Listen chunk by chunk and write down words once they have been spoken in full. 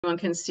Everyone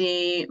can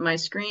see my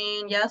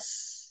screen,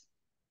 yes?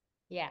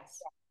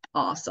 Yes.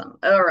 Awesome.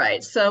 All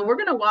right, so we're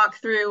going to walk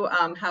through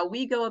how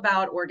we go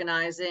about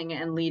organizing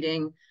and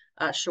leading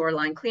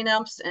shoreline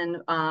cleanups.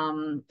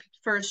 And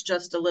first,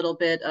 just a little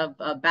bit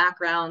of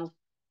background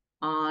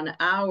on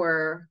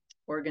our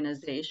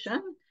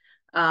organization.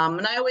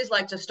 And I always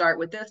like to start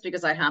with this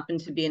because I happen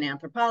to be an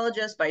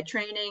anthropologist by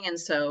training. And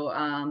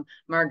so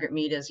Margaret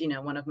Mead is,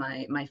 one of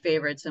my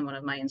favorites and one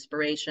of my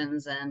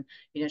inspirations. And,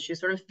 she's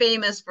sort of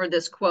famous for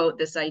this quote,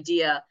 this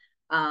idea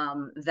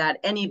that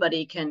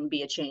anybody can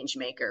be a change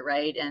maker,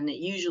 right? And it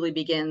usually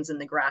begins in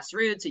the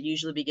grassroots. It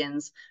usually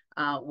begins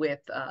with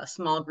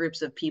small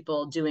groups of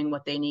people doing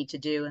what they need to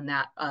do. And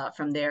that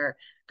from there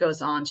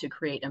goes on to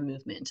create a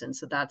movement. And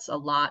so that's a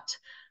lot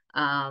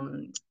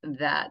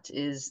that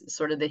is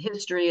sort of the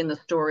history and the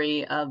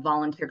story of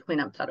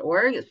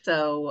VolunteerCleanup.Org.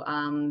 So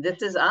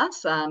this is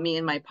us, me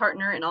and my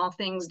partner in all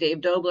things,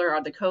 Dave Dobler,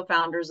 are the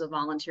co-founders of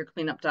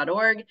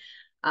VolunteerCleanup.Org.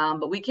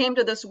 But we came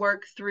to this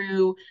work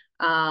through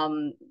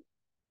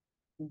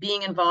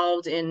being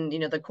involved in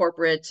the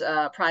corporate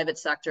private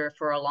sector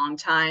for a long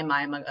time.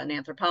 I'm an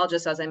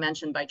anthropologist, as I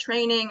mentioned, by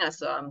training.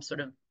 So I'm sort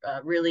of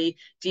really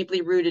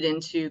deeply rooted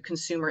into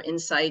consumer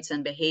insights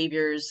and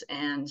behaviors,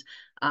 and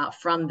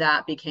from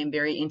that became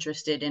very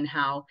interested in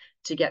how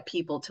to get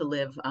people to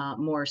live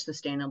more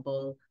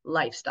sustainable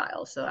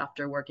lifestyles. So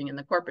after working in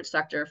the corporate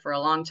sector for a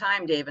long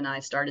time, Dave and I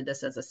started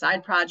this as a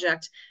side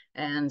project,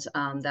 and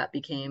that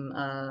became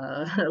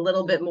a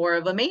little bit more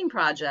of a main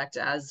project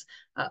as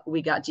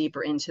we got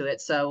deeper into it.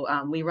 So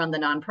we run the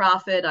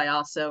nonprofit. I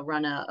also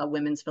run a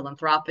women's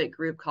philanthropic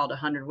group called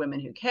 100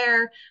 Women Who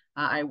Care.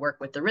 I work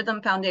with the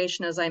Rhythm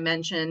Foundation, as I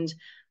mentioned,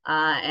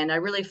 and I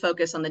really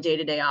focus on the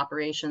day-to-day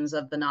operations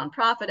of the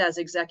nonprofit as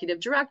executive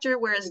director,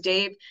 whereas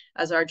Dave,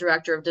 as our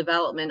director of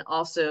development,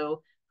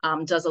 also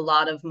does a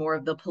lot of more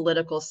of the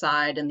political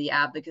side and the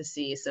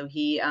advocacy. So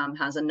he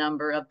has a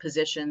number of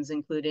positions,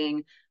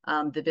 including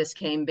the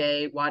Biscayne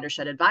Bay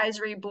Watershed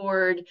Advisory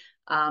Board.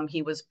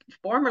 He was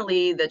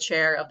formerly the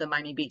chair of the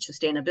Miami Beach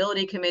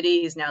Sustainability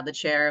Committee. He's now the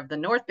chair of the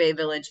North Bay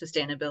Village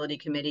Sustainability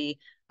Committee,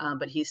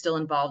 but he's still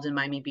involved in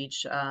Miami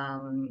Beach,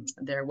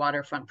 their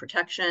waterfront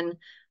protection,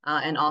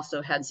 and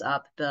also heads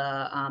up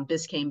the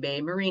Biscayne Bay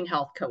Marine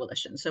Health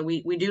Coalition. So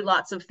we do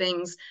lots of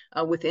things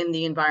within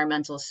the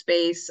environmental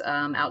space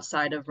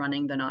outside of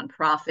running the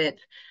nonprofit.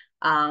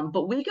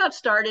 But we got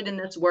started in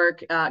this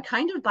work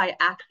kind of by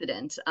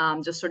accident,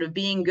 just sort of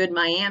being good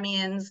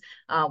Miamians.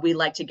 We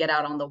like to get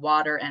out on the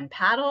water and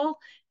paddle.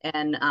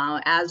 And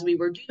as we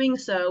were doing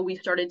so, we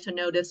started to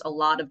notice a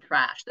lot of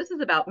trash. This is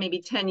about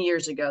maybe 10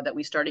 years ago that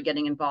we started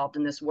getting involved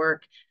in this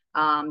work.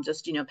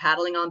 Just,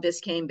 paddling on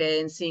Biscayne Bay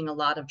and seeing a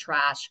lot of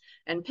trash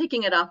and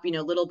picking it up,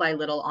 little by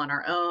little on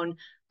our own.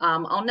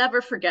 I'll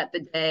never forget the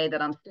day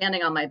that I'm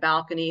standing on my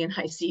balcony and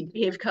I see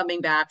Dave coming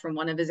back from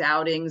one of his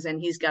outings, and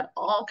he's got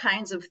all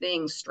kinds of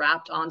things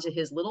strapped onto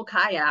his little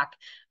kayak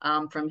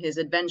from his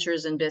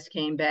adventures in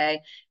Biscayne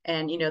Bay.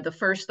 And, the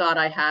first thought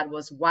I had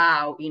was,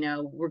 wow,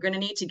 we're going to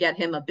need to get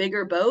him a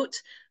bigger boat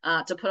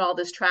to put all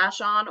this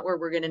trash on, or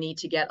we're going to need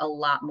to get a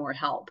lot more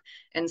help.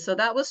 And so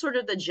that was sort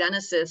of the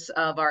genesis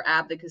of our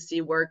advocacy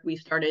work. We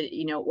started,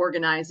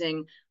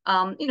 organizing,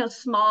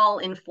 small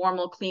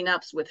informal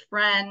cleanups with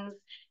friends,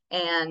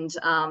 and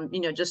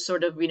just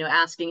sort of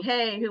asking,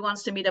 hey, who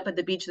wants to meet up at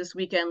the beach this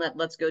weekend?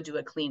 Let's go do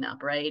a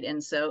cleanup, right?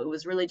 And so it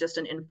was really just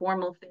an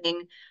informal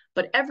thing.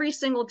 But every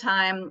single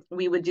time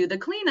we would do the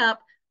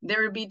cleanup,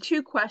 there would be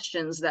two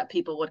questions that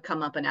people would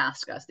come up and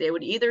ask us. They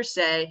would either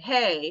say,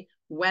 hey,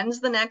 when's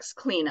the next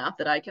cleanup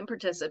that I can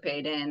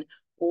participate in?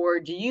 Or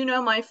do you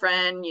know my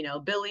friend,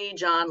 Billy,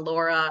 John,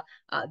 Laura?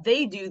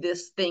 They do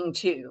this thing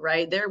too,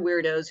 right? They're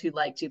weirdos who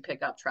like to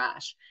pick up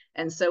trash.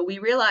 And so we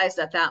realized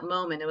at that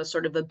moment, it was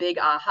sort of a big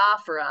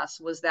aha for us,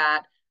 was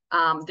that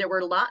there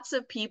were lots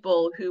of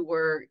people who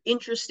were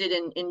interested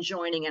in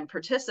joining and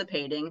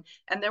participating.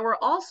 And there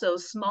were also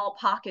small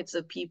pockets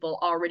of people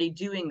already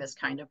doing this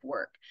kind of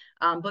work.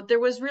 But there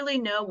was really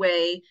no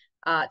way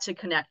to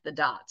connect the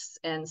dots.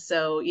 And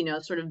so,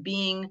 sort of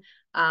being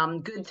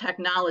good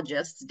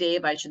technologists,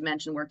 Dave, I should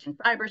mention, worked in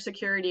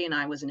cybersecurity, and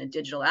I was in a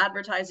digital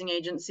advertising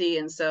agency.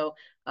 And so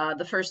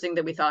the first thing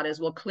that we thought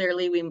is, well,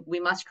 clearly we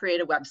must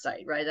create a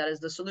website, right? That is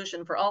the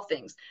solution for all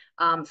things.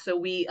 So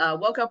we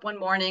woke up one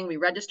morning, we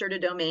registered a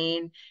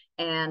domain,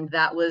 and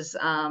that was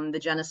the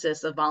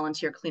genesis of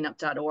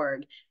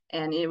VolunteerCleanup.Org.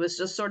 And it was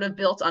just sort of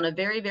built on a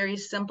very, very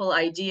simple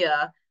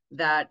idea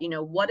that,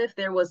 what if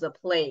there was a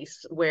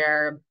place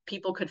where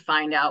people could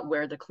find out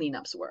where the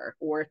cleanups were,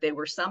 or if they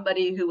were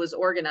somebody who was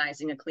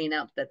organizing a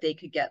cleanup, that they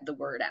could get the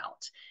word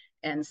out.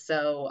 And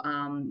so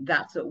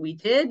that's what we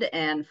did.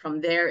 And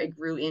from there, it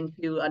grew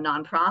into a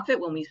nonprofit.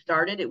 When we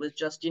started, it was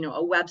just, a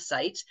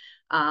website.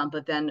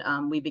 But then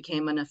we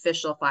became an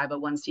official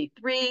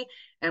 501c3,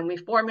 and we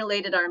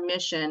formulated our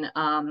mission,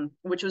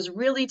 which was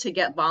really to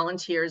get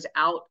volunteers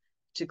out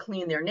to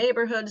clean their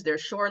neighborhoods, their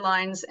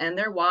shorelines, and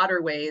their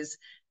waterways,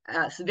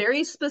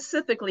 very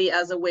specifically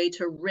as a way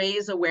to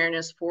raise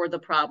awareness for the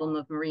problem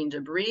of marine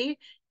debris,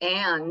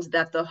 and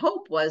that the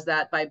hope was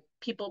that by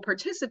people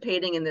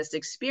participating in this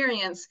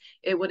experience,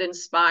 it would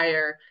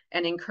inspire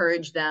and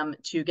encourage them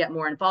to get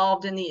more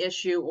involved in the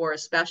issue, or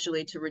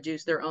especially to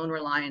reduce their own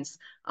reliance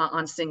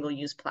on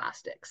single-use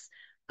plastics.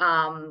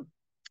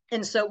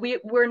 And so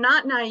we're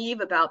not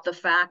naive about the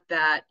fact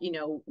that,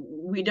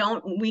 we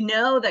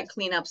know that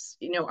cleanups,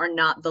 are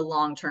not the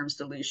long-term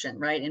solution,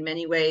 right? In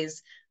many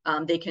ways,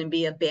 they can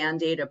be a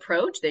Band-Aid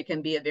approach. They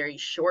can be a very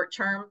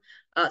short-term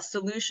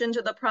solution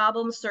to the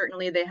problem.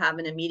 Certainly, they have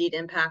an immediate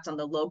impact on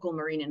the local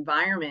marine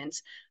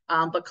environment,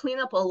 but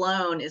cleanup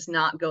alone is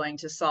not going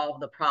to solve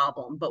the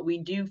problem. But we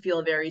do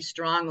feel very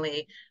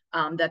strongly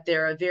that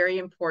they're a very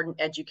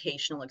important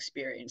educational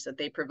experience, that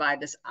they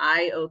provide this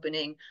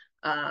eye-opening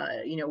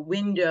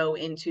window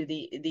into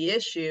the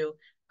issue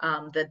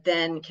that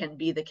then can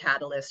be the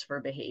catalyst for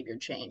behavior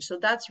change. So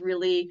that's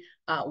really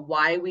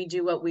why we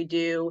do what we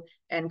do,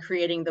 and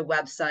creating the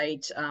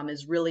website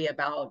is really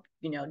about,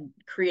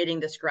 creating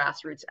this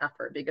grassroots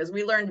effort, because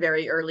we learned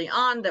very early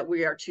on that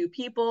we are two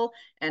people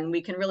and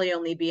we can really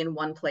only be in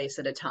one place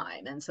at a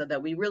time. And so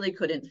that we really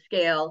couldn't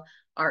scale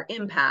our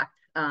impact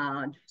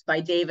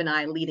by Dave and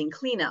I leading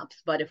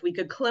cleanups. But if we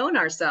could clone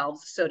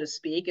ourselves, so to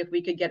speak, if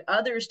we could get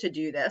others to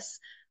do this,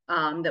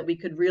 that we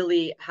could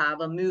really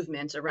have a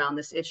movement around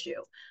this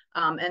issue.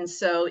 And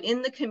so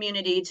in the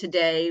community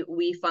today,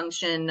 we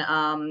function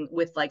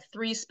with like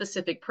 3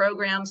 specific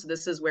programs.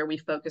 This is where we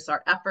focus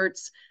our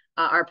efforts.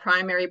 Our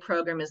primary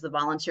program is the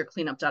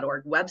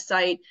VolunteerCleanup.Org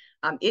website.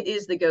 It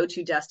is the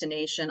go-to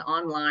destination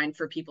online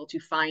for people to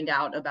find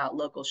out about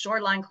local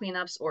shoreline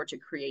cleanups or to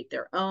create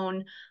their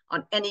own.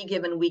 On any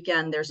given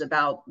weekend, there's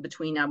about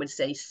between, I would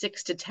say,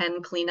 6 to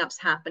 10 cleanups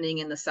happening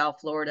in the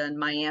South Florida and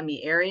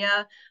Miami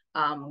area,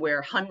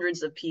 where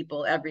hundreds of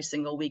people every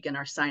single weekend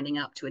are signing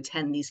up to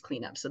attend these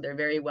cleanups. So they're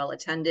very well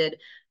attended,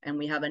 and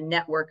we have a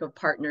network of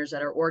partners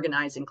that are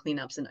organizing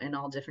cleanups in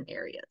all different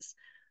areas.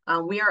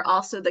 We are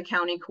also the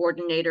county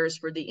coordinators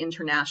for the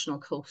International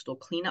Coastal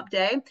Cleanup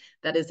Day.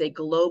 That is a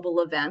global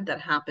event that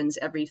happens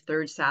every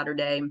 3rd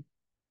Saturday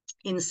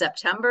in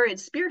September.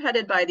 It's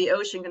spearheaded by the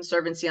Ocean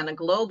Conservancy on a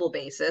global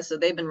basis. So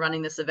they've been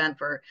running this event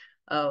for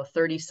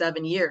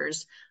 37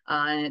 years.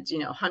 And it's,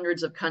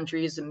 hundreds of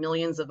countries and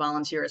millions of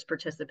volunteers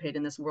participate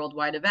in this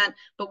worldwide event,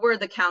 but we're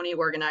the county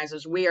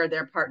organizers. We are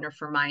their partner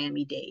for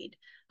Miami-Dade.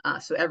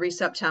 So every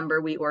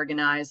September, we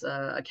organize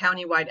a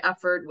countywide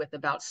effort with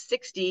about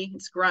 60,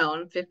 it's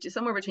grown, 50,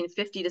 somewhere between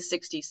 50 to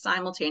 60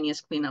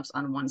 simultaneous cleanups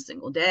on one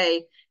single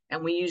day.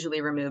 And we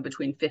usually remove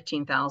between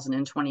 15,000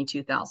 and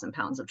 22,000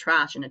 pounds of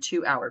trash in a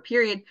 2-hour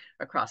period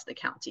across the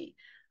county.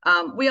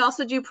 We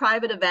also do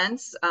private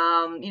events,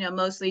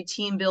 mostly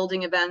team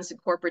building events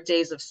and corporate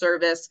days of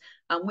service.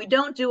 We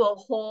don't do a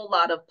whole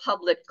lot of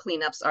public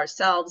cleanups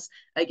ourselves,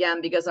 again,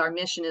 because our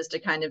mission is to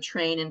kind of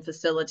train and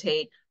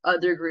facilitate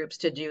other groups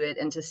to do it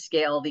and to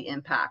scale the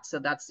impact. So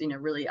that's,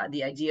 really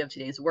the idea of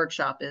today's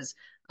workshop is,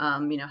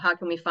 how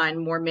can we find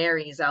more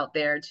Marys out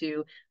there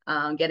to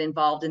get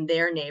involved in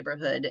their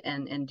neighborhood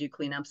and do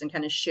cleanups and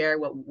kind of share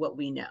what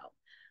we know.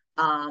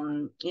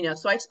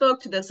 So I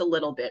spoke to this a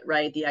little bit,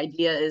 right? The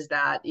idea is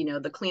that,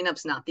 the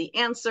cleanup's not the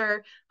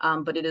answer,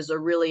 but it is a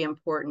really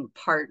important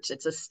part.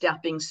 It's a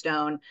stepping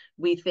stone,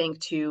 we think,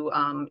 to,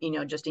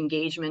 just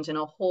engagement in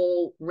a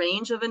whole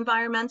range of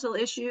environmental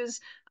issues,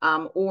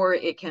 or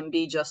it can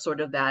be just sort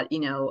of that,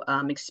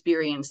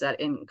 experience that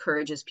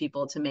encourages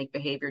people to make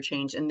behavior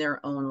change in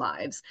their own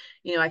lives.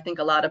 I think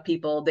a lot of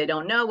people, they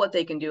don't know what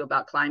they can do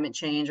about climate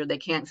change, or they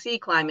can't see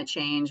climate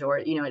change, or,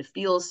 it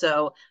feels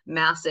so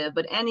massive,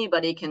 but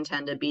anybody can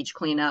tend a beach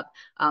cleanup.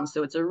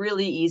 So it's a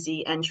really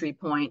easy entry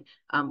point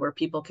where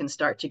people can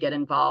start to get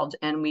involved.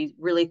 And we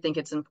really think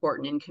it's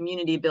important in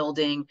community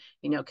building,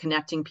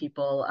 connecting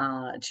people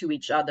to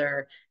each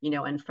other,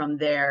 and from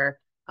there,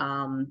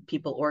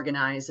 people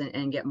organize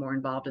and get more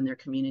involved in their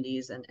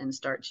communities and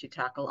start to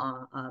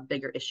tackle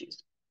bigger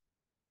issues.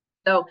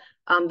 So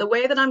the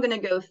way that I'm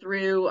going to go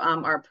through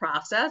our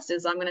process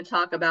is I'm going to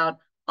talk about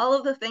all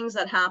of the things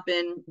that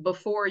happen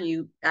before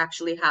you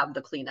actually have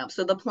the cleanup.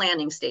 So the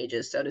planning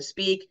stages, so to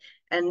speak,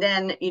 and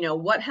then,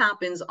 what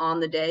happens on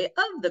the day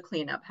of the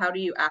cleanup? How do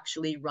you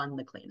actually run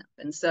the cleanup?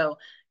 And so,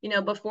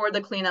 before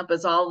the cleanup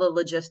is all the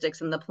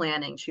logistics and the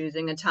planning,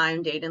 choosing a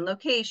time, date, and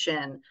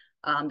location,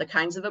 the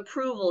kinds of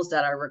approvals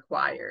that are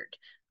required,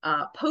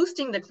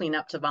 posting the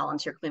cleanup to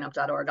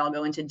VolunteerCleanup.Org. I'll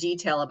go into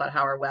detail about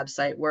how our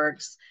website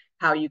works,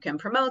 how you can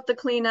promote the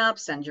cleanup,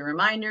 send your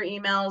reminder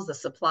emails, the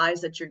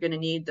supplies that you're going to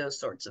need, those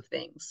sorts of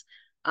things.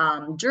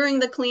 During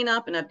the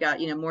cleanup, and I've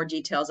got, more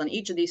details on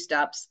each of these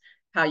steps,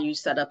 how you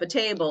set up a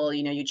table,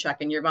 you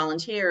check in your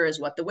volunteers,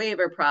 what the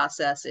waiver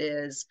process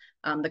is,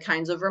 the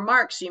kinds of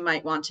remarks you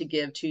might want to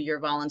give to your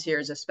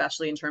volunteers,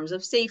 especially in terms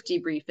of safety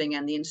briefing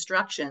and the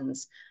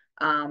instructions.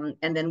 And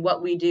then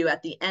what we do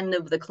at the end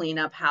of the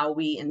cleanup, how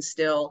we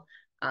instill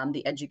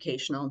the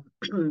educational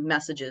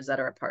messages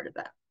that are a part of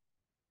that.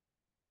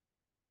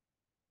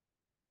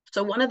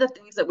 So one of the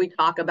things that we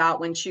talk about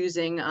when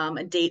choosing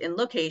a date and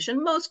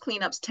location, most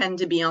cleanups tend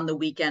to be on the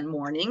weekend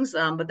mornings,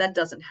 but that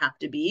doesn't have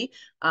to be.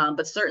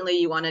 But certainly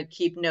you want to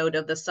keep note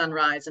of the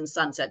sunrise and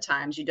sunset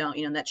times. You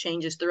don't, that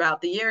changes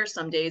throughout the year.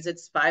 Some days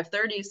it's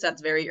 5:30, so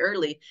that's very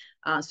early.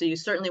 So you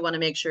certainly want to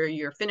make sure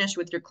you're finished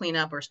with your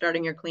cleanup or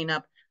starting your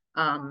cleanup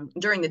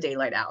during the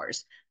daylight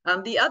hours.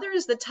 The other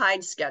is the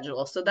tide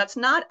schedule. So that's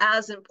not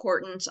as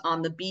important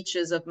on the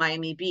beaches of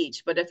Miami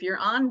Beach, but if you're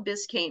on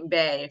Biscayne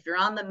Bay, if you're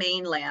on the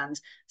mainland,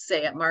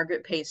 say at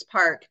Margaret Pace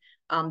Park,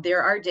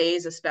 there are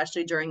days,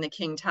 especially during the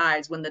king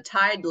tides, when the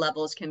tide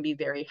levels can be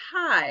very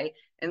high.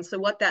 And so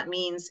what that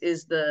means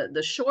is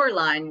the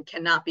shoreline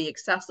cannot be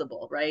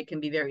accessible, right? It can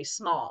be very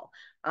small.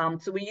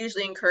 So we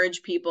usually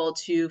encourage people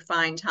to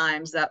find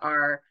times that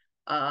are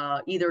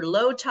either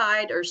low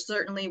tide or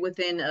certainly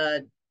within a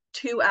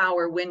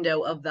 2-hour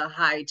window of the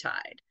high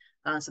tide,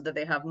 so that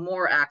they have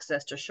more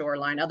access to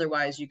shoreline.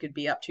 Otherwise, you could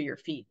be up to your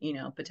feet,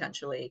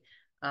 potentially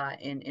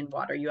in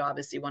water. You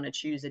obviously want to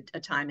choose a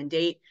time and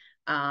date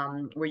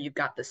where you've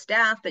got the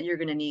staff that you're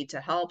going to need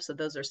to help. So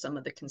those are some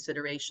of the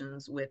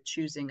considerations with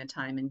choosing a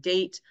time and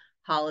date.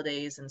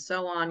 Holidays and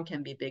so on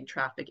can be big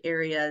traffic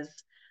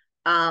areas.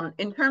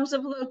 In terms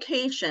of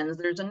locations,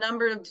 there's a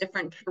number of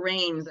different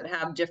terrains that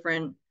have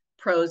different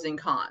pros and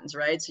cons,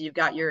 right? So you've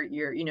got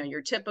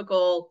your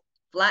typical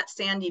flat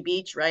sandy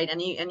beach, right?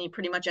 Any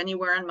pretty much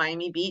anywhere on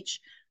Miami Beach.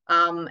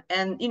 And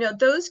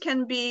those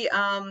can be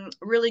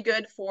really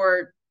good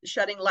for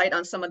shedding light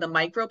on some of the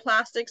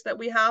microplastics that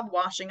we have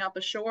washing up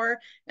ashore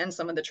and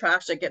some of the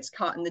trash that gets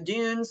caught in the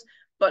dunes.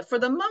 But for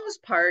the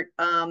most part,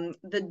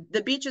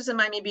 the beaches in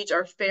Miami Beach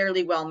are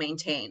fairly well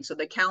maintained. So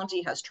the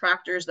county has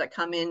tractors that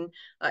come in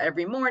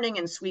every morning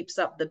and sweeps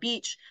up the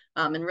beach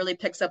and really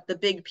picks up the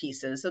big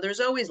pieces. So there's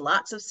always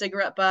lots of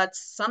cigarette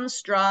butts, some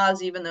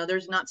straws, even though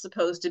there's not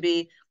supposed to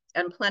be,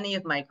 and plenty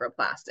of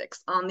microplastics.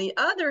 On the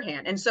other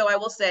hand, and so I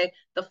will say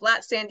the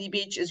flat sandy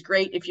beach is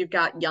great if you've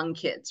got young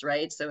kids,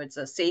 right? So it's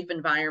a safe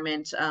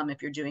environment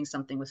if you're doing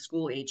something with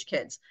school age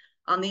kids.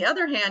 On the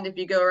other hand, if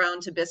you go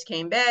around to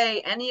Biscayne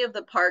Bay, any of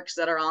the parks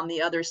that are on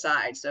the other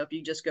side, so if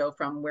you just go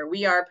from where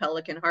we are,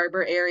 Pelican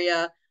Harbor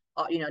area,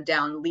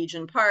 down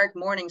Legion Park,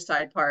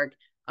 Morningside Park,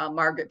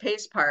 Margaret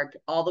Pace Park,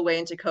 all the way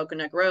into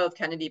Coconut Grove,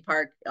 Kennedy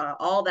Park,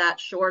 all that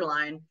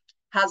shoreline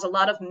has a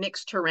lot of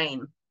mixed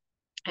terrain.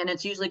 And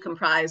it's usually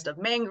comprised of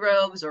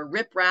mangroves or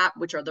riprap,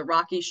 which are the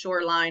rocky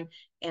shoreline,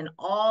 and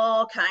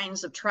all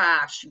kinds of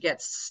trash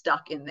gets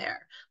stuck in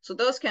there. So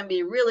those can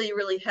be really,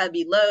 really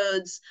heavy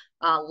loads,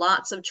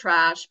 lots of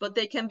trash, but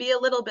they can be a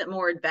little bit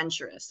more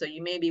adventurous. So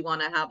you maybe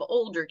want to have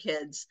older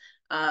kids,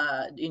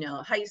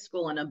 high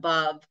school and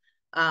above,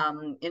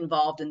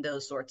 involved in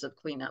those sorts of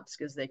cleanups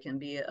because they can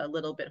be a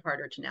little bit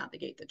harder to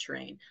navigate the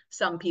terrain.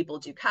 Some people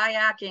do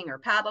kayaking or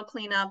paddle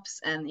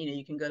cleanups, and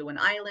you can go to an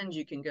island,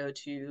 you can go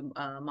to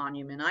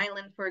Monument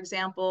Island, for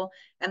example,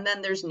 and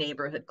then there's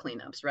neighborhood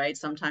cleanups, right?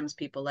 Sometimes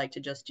people like to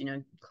just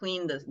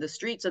clean the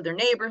streets of their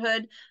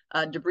neighborhood.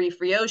 Debris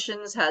Free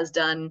Oceans has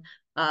done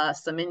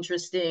some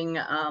interesting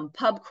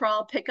pub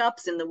crawl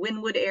pickups in the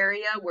Wynwood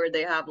area where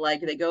they have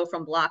they go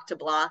from block to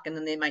block and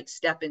then they might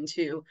step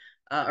into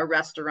a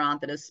restaurant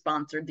that has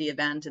sponsored the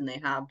event and they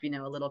have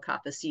a little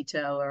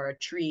cafecito or a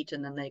treat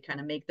and then they kind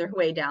of make their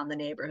way down the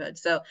neighborhood.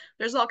 So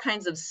there's all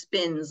kinds of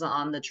spins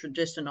on the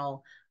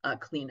traditional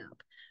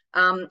cleanup.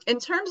 In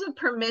terms of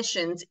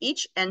permissions,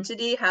 each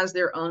entity has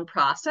their own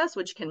process,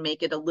 which can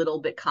make it a little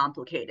bit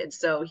complicated.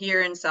 So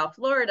here in South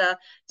Florida,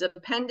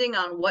 depending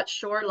on what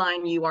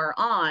shoreline you are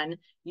on,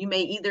 you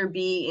may either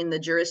be in the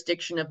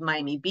jurisdiction of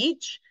Miami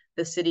Beach,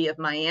 the city of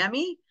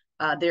Miami,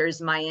 there's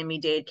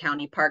Miami-Dade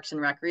County Parks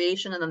and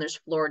Recreation, and then there's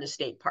Florida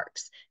State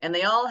Parks. And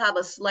they all have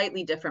a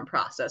slightly different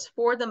process.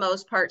 For the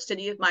most part,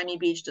 City of Miami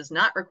Beach does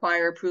not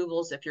require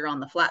approvals. If you're on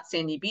the flat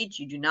sandy beach,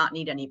 you do not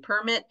need any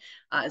permit,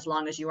 as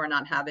long as you are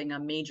not having a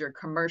major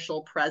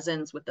commercial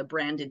presence with a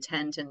branded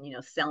tent and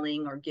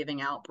selling or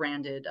giving out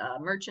branded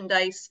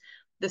merchandise.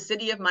 The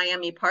City of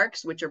Miami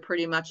Parks, which are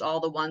pretty much all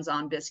the ones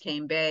on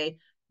Biscayne Bay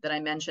that I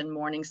mentioned,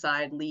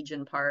 Morningside,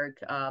 Legion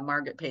Park,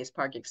 Margaret Pace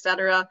Park,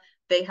 etc.,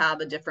 they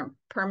have a different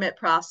permit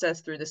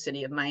process through the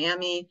City of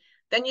Miami.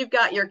 Then you've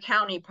got your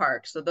county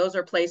parks. So those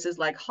are places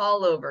like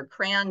Haulover,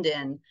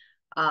 Crandon,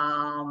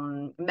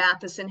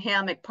 Matheson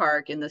Hammock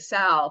Park in the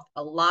south.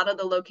 A lot of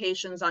the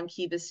locations on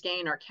Key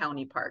Biscayne are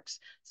county parks.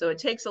 So it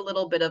takes a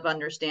little bit of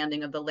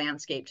understanding of the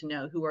landscape to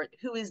know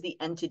who is the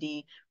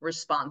entity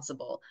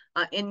responsible.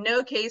 In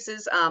no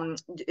cases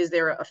is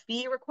there a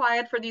fee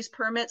required for these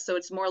permits. So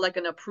it's more like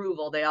an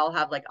approval. They all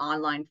have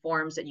online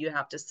forms that you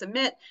have to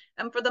submit.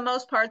 And for the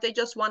most part, they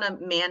just want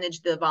to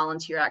manage the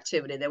volunteer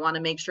activity. They want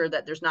to make sure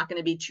that there's not going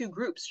to be two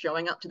groups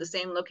showing up to the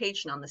same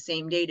location on the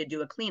same day to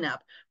do a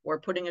cleanup, or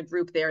putting a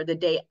group there the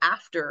day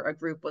after a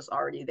group was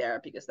already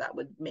there, because that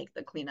would make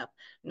the cleanup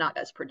not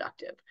as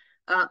productive.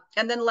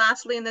 And then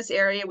lastly, in this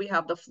area, we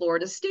have the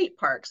Florida State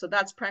Park. So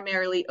that's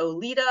primarily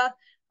Oleta,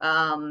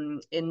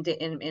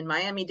 In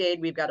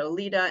Miami-Dade, we've got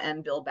Olita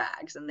and Bill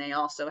Baggs, and they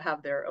also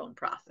have their own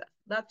process.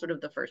 That's sort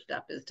of the first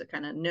step, is to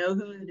kind of know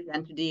who's the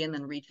entity and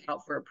then reach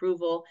out for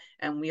approval.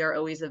 And we are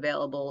always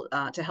available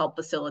to help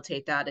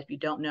facilitate that. If you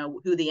don't know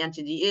who the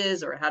entity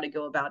is or how to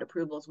go about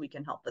approvals, we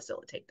can help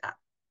facilitate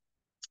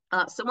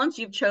that. So once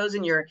you've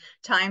chosen your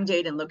time,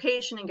 date, and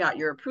location and got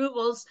your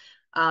approvals,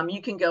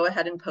 you can go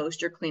ahead and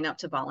post your cleanup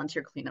to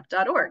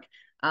VolunteerCleanup.Org.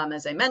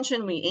 As I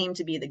mentioned, we aim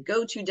to be the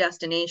go-to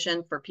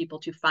destination for people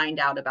to find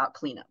out about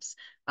cleanups.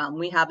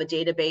 We have a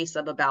database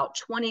of about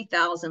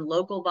 20,000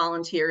 local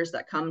volunteers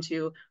that come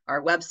to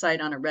our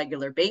website on a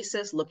regular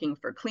basis looking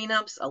for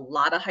cleanups, a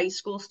lot of high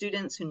school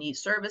students who need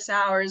service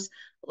hours,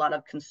 a lot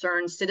of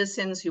concerned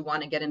citizens who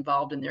want to get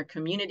involved in their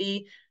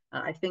community.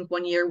 I think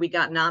one year we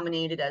got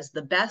nominated as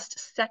the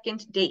best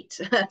second date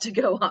to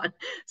go on.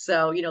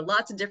 So,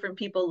 lots of different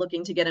people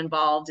looking to get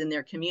involved in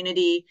their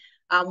community.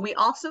 We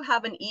also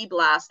have an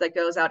e-blast that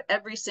goes out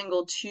every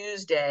single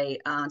Tuesday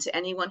to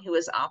anyone who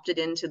has opted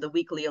into the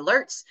weekly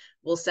alerts.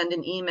 We'll send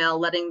an email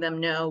letting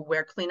them know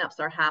where cleanups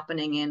are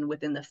happening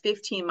within the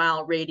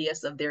 15-mile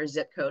radius of their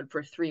zip code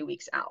for 3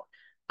 weeks out.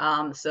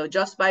 So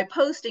just by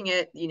posting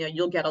it,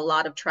 you'll get a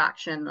lot of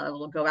traction. It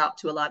will go out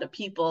to a lot of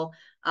people.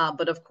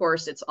 But of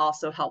course, it's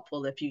also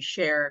helpful if you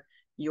share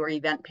your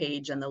event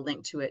page and the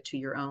link to it to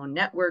your own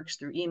networks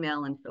through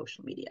email and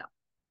social media.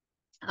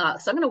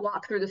 So I'm going to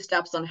walk through the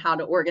steps on how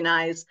to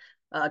organize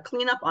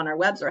cleanup on our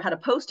webs, or how to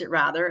post it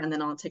rather, and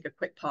then I'll take a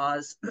quick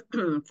pause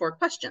for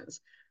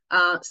questions.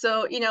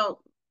 So,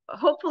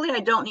 hopefully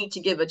I don't need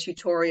to give a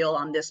tutorial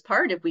on this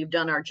part. If we've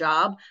done our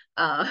job,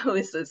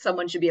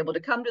 someone should be able to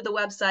come to the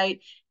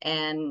website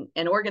and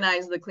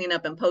organize the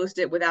cleanup and post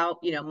it without,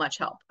 much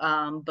help.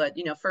 But,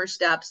 first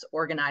steps,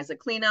 organize a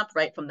cleanup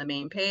right from the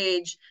main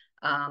page.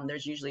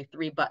 There's usually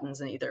 3 buttons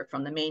in either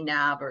from the main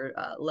nav or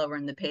lower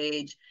in the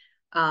page.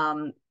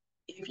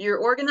 If you're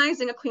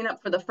organizing a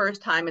cleanup for the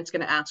first time, it's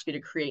going to ask you to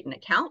create an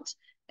account.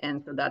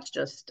 And so that's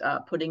just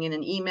putting in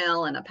an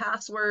email and a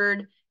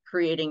password,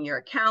 creating your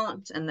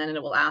account, and then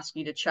it will ask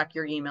you to check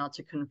your email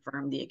to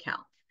confirm the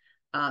account.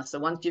 So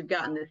once you've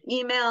gotten this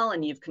email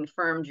and you've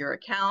confirmed your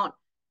account,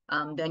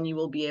 then you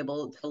will be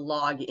able to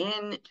log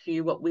in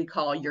to what we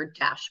call your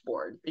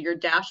dashboard. Your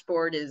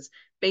dashboard is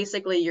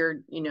basically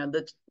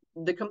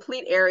the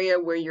complete area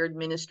where you're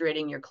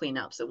administrating your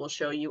cleanups. It will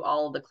show you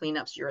all of the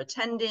cleanups you're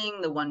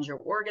attending, the ones you're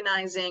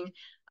organizing,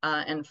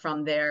 and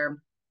from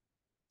there,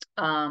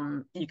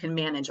 you can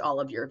manage all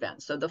of your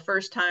events. So the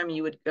first time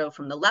you would go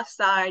from the left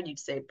side, you'd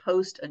say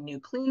post a new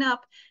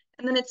cleanup,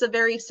 and then it's a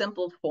very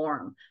simple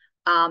form.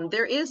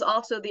 There is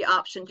also the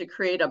option to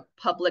create a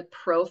public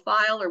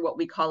profile, or what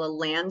we call a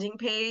landing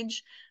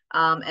page.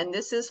 And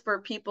this is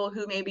for people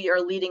who maybe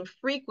are leading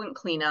frequent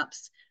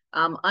cleanups.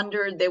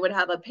 They would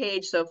have a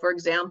page. So for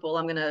example,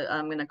 I'm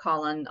gonna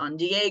call on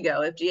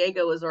Diego. If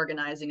Diego was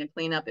organizing a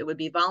cleanup, it would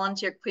be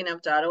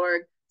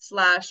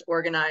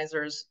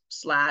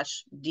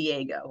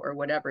volunteercleanup.org/organizers/Diego, or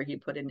whatever he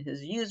put in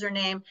his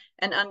username.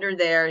 And under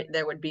there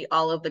would be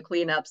all of the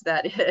cleanups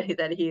that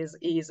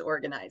he's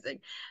organizing.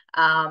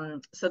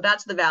 So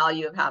that's the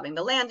value of having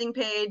the landing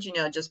page.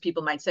 Just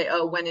people might say,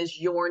 oh, when is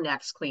your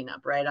next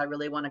cleanup, right? I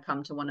really want to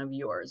come to one of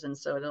yours. And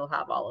so it'll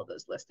have all of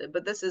those listed.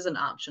 But this is an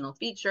optional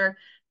feature,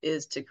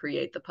 is to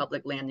create the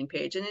public landing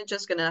page. And it's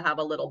just going to have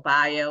a little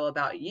bio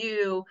about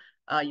you,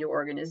 your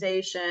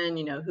organization,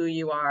 who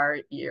you are,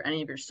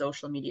 any of your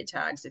social media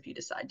tags, if you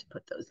decide to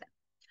put those in.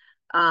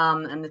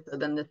 And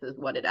then this is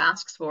what it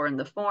asks for in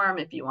the form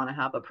if you want to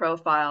have a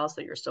profile,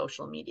 so your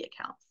social media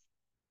accounts.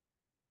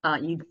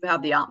 You do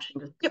have the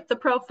option to skip the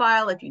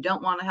profile if you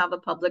don't want to have a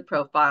public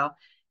profile.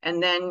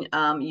 And then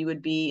you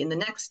would be in the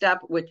next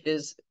step, which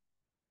is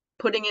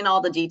putting in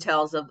all the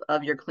details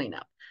of your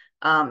cleanup.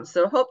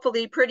 So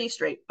hopefully pretty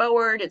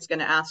straightforward. It's going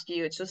to ask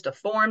you, it's just a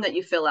form that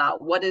you fill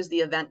out. What is the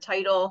event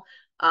title?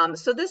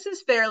 So this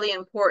is fairly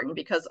important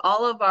because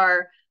all of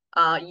our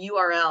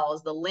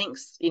URLs, the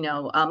links,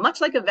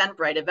 much like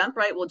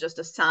Eventbrite will just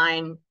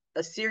assign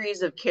a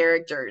series of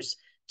characters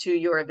to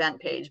your event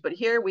page. But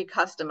here we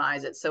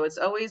customize it. So it's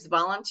always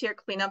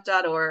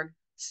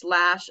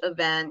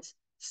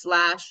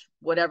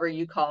volunteercleanup.org/event/whatever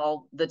you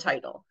call the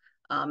title.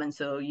 And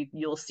so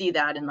you'll see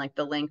that in like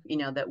the link,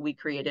 that we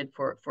created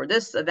for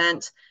this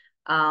event.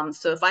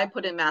 So if I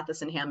put in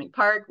Matheson Hammock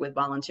Park with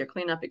volunteer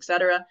cleanup,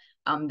 etc.,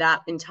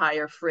 that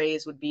entire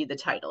phrase would be the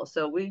title.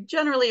 So we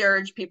generally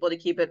urge people to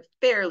keep it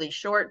fairly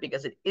short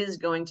because it is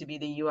going to be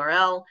the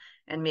URL,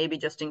 and maybe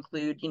just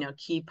include,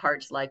 key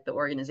parts like the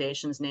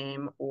organization's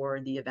name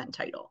or the event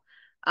title.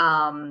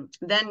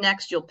 Then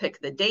next you'll pick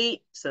the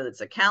date. So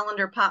it's a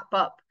calendar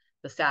pop-up.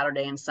 The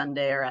Saturday and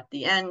Sunday are at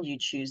the end. You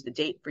choose the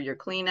date for your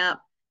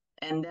cleanup.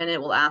 And then it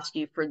will ask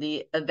you for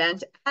the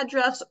event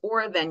address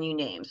or a venue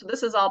name. So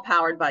this is all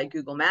powered by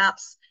Google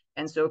Maps.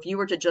 And so if you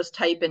were to just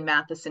type in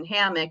Matheson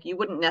Hammock, you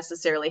wouldn't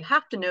necessarily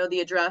have to know the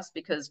address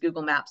because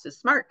Google Maps is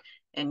smart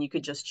and you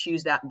could just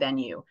choose that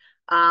venue.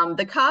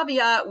 The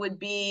caveat would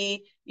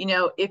be,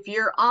 if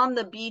you're on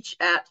the beach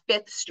at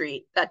 5th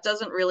Street, that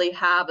doesn't really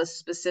have a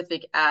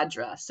specific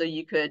address. So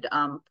you could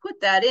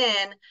put that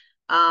in,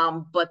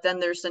 But then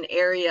there's an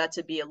area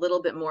to be a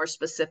little bit more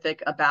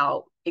specific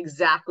about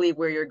exactly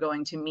where you're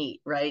going to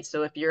meet, right?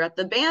 So if you're at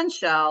the band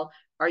shell,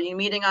 are you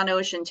meeting on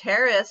Ocean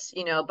Terrace,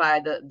 you know,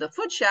 by the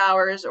foot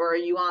showers, or are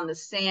you on the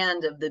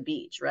sand of the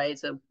beach, right?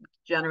 So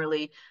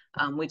generally,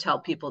 we tell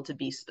people to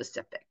be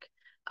specific.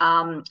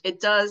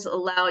 It does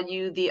allow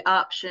you the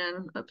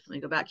option, oops, let me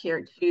go back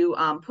here,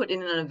 to put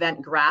in an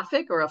event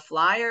graphic or a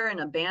flyer and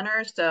a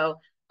banner. So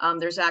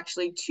there's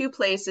actually two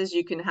places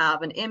you can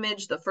have an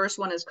image. The first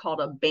one is called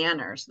a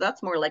banner. So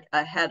that's more like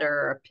a header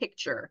or a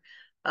picture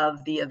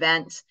of the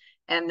event.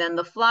 And then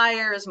the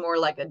flyer is more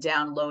like a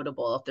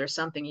downloadable. If there's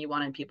something you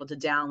wanted people to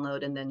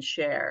download and then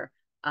share,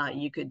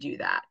 you could do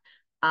that.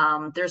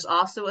 There's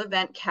also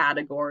event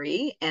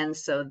category. And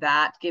so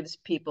that gives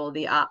people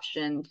the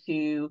option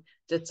to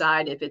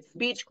decide if it's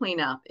beach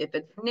cleanup, if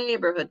it's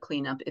neighborhood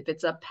cleanup, if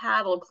it's a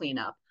paddle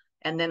cleanup.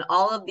 And then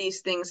all of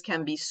these things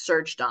can be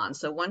searched on.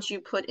 So once you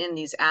put in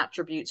these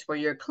attributes for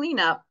your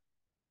cleanup,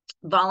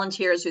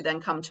 volunteers who then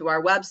come to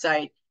our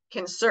website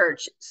can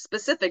search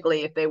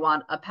specifically if they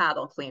want a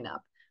paddle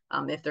cleanup,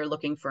 if they're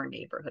looking for a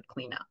neighborhood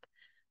cleanup.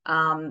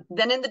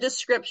 Then in the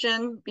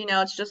description, you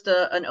know, it's just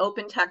an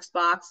open text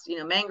box, you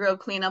know, mangrove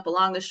cleanup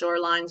along the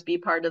shorelines, be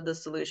part of the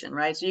solution,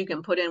 right? So you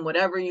can put in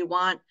whatever you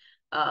want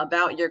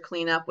about your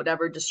cleanup,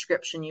 whatever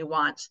description you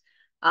want.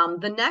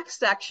 The next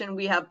section,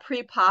 we have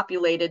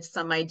pre-populated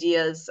some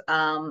ideas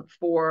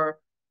for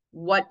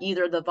what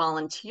either the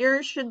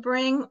volunteers should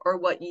bring or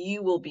what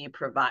you will be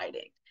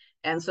providing.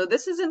 And so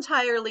this is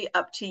entirely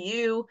up to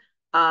you.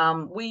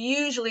 We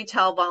usually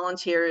tell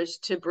volunteers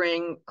to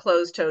bring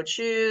closed-toed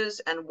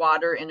shoes and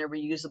water in a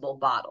reusable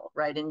bottle,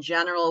 right? In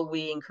general,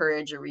 we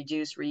encourage a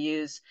reduce,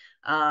 reuse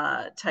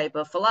type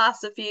of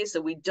philosophy. So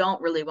we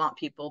don't really want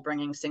people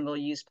bringing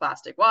single-use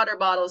plastic water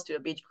bottles to a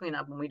beach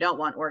cleanup, and we don't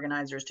want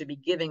organizers to be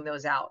giving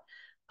those out.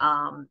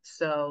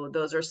 So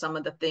those are some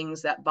of the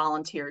things that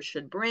volunteers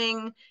should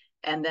bring.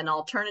 And then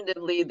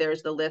alternatively,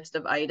 there's the list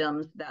of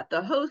items that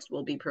the host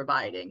will be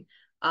providing.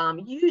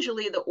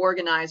 Usually the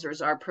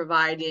organizers are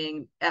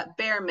providing, at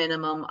bare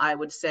minimum, I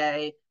would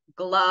say,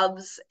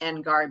 gloves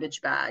and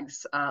garbage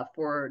bags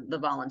for the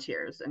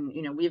volunteers. And,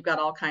 you know, we've got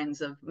all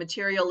kinds of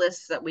material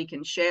lists that we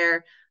can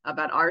share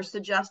about our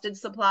suggested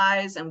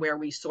supplies and where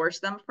we source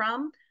them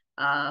from.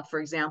 For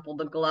example,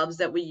 the gloves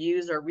that we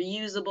use are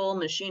reusable,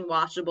 machine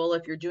washable.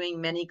 If you're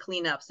doing many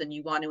cleanups and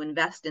you want to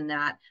invest in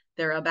that,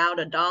 they're about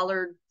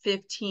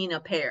 $1.15 a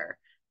pair.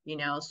 You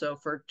know, so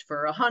for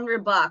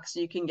 $100,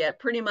 you can get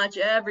pretty much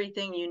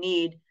everything you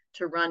need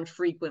to run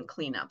frequent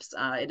cleanups.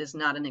 It is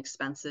not an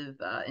expensive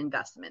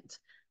investment.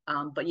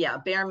 But yeah,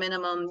 bare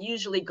minimum,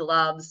 usually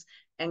gloves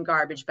and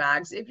garbage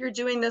bags. If you're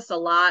doing this a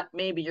lot,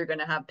 maybe you're going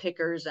to have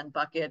pickers and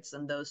buckets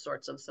and those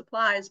sorts of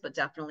supplies, but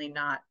definitely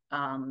not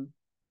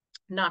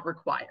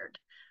required.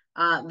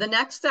 The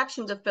next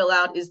section to fill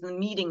out is the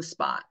meeting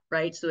spot,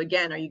 right? So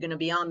again, are you going to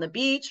be on the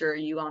beach or are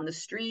you on the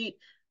street?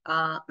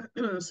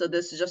 So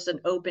this is just an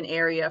open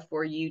area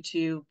for you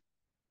to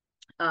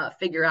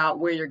figure out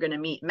where you're going to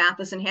meet.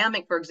 Matheson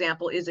Hammock, for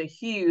example, is a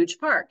huge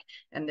park,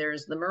 and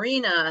there's the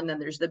marina, and then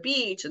there's the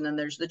beach, and then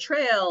there's the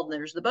trail, and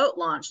there's the boat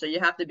launch. So you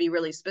have to be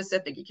really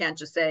specific. You can't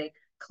just say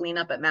clean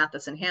up at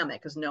Matheson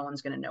Hammock because no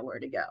one's going to know where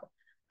to go.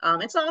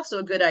 It's also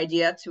a good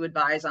idea to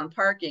advise on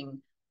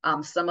parking.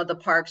 Some of the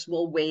parks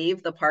will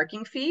waive the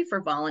parking fee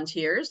for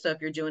volunteers. So if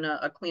you're doing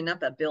a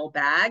cleanup at Bill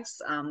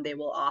Bags, they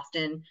will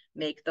often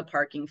make the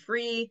parking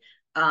free.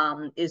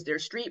 Is there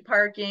street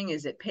parking?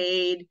 Is it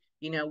paid?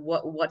 You know,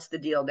 what's the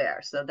deal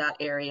there? So that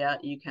area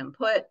you can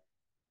put.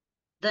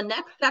 The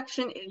next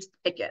section is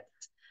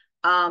tickets.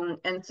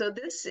 And so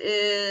this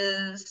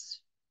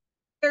is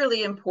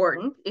fairly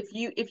important. If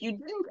you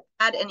didn't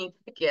add any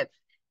tickets,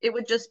 it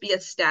would just be a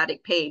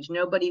static page.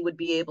 Nobody would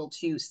be able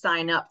to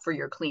sign up for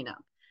your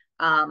cleanup.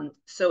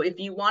 So if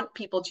you want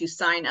people to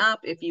sign up,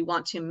 if you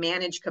want to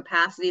manage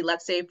capacity,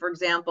 let's say, for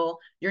example,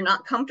 you're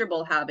not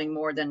comfortable having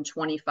more than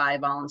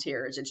 25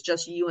 volunteers, it's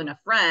just you and a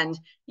friend,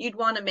 you'd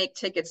want to make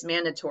tickets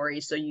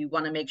mandatory. So you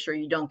want to make sure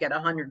you don't get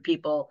 100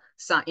 people,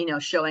 you know,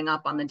 showing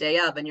up on the day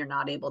of and you're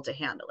not able to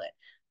handle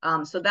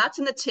it. So that's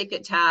in the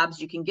ticket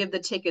tabs. You can give the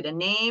ticket a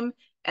name,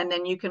 and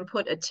then you can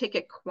put a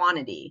ticket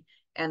quantity.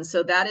 And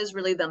so that is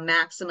really the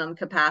maximum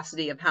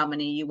capacity of how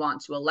many you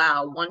want to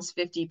allow. Once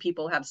 50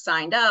 people have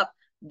signed up,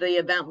 the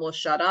event will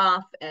shut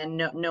off and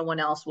no one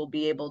else will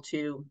be able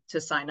to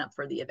sign up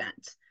for the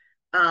event.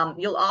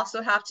 You'll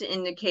also have to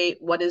indicate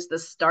what is the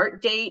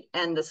start date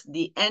and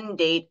the end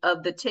date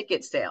of the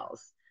ticket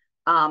sales.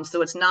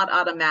 So it's not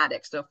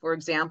automatic. So for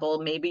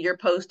example, maybe you're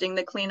posting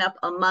the cleanup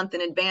a month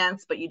in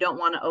advance, but you don't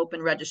want to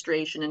open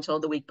registration until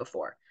the week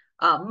before.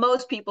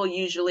 Most people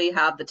usually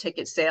have the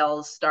ticket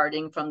sales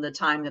starting from the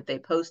time that they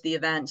post the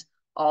event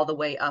all the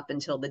way up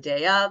until the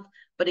day of.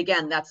 But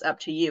again, that's up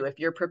to you. If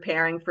you're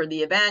preparing for the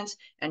event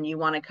and you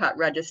want to cut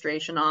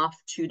registration off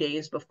 2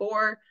 days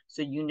before,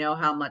 so you know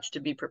how much to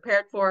be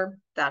prepared for,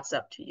 that's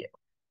up to you.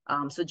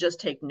 So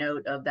just take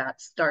note of that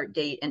start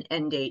date and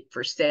end date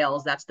for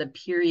sales. That's the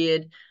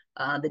period,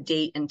 the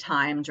date and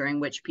time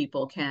during which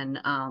people can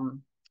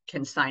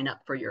sign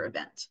up for your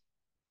event.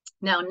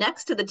 Now,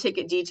 next to the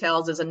ticket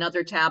details is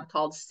another tab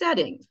called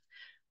settings.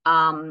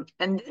 And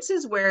this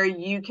is where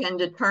you can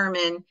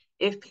determine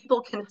if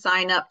people can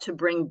sign up to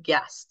bring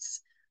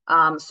guests.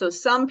 So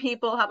some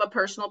people have a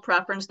personal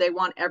preference. They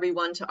want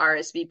everyone to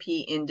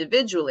RSVP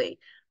individually.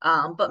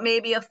 But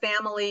maybe a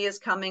family is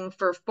coming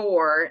for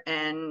 4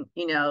 and,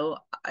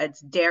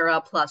 it's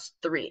DARA plus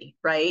 3,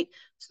 right?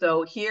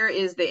 So here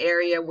is the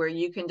area where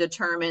you can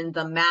determine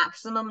the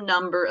maximum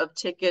number of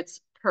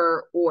tickets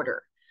per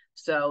order.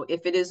 So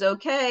if it is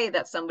okay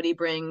that somebody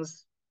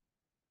brings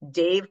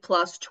Dave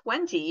plus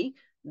 20,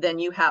 then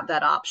you have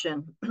that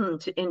option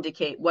to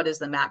indicate what is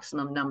the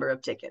maximum number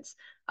of tickets.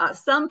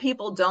 Some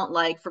people don't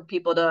like for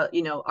people to,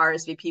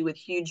 RSVP with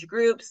huge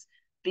groups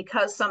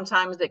because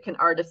sometimes it can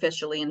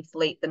artificially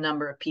inflate the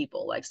number of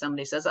people. Like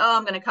somebody says, oh,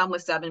 I'm going to come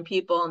with 7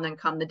 people, and then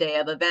come the day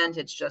of event,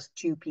 it's just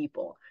 2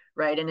 people,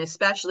 right? And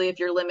especially if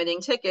you're limiting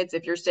tickets,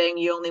 if you're saying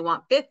you only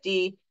want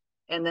 50,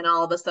 and then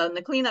all of a sudden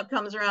the cleanup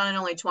comes around and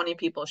only 20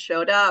 people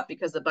showed up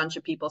because a bunch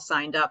of people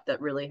signed up that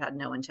really had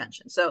no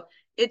intention. So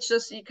it's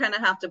just, you kind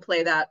of have to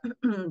play that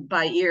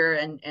by ear,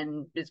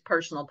 and it's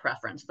personal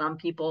preference. Some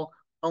people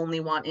only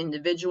want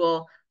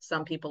individual.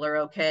 Some people are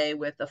okay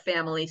with a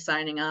family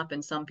signing up,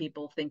 and some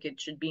people think it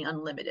should be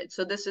unlimited.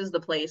 So this is the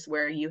place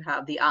where you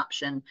have the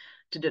option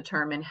to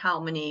determine how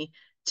many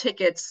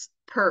tickets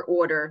per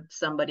order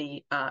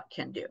somebody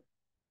can do.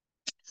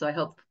 So I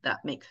hope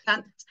that makes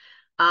sense.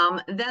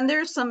 Then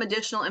there's some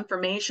additional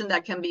information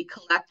that can be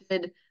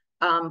collected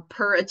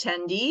per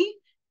attendee.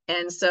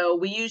 And so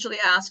we usually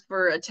ask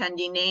for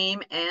attendee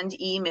name and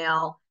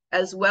email,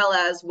 as well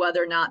as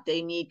whether or not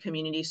they need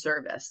community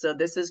service. So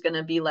this is going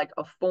to be like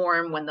a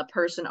form. When the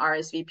person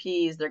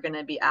RSVPs, they're going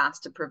to be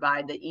asked to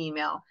provide the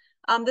email.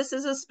 This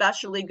is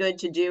especially good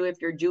to do if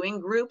you're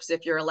doing groups,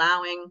 if you're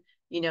allowing,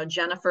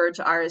 Jennifer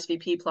to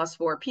RSVP plus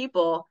 4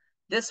 people.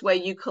 This way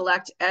you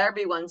collect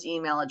everyone's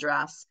email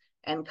address,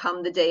 and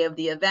come the day of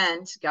the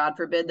event, God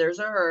forbid there's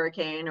a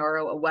hurricane or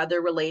a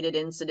weather-related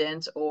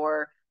incident,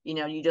 or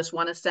you just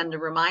want to send a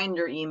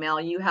reminder email,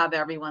 you have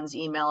everyone's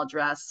email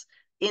address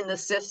in the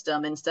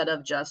system instead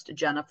of just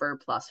Jennifer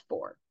plus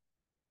 4.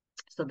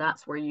 So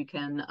that's where you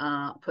can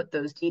put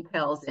those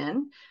details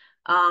in.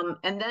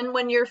 And then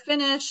when you're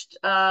finished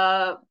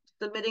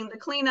submitting the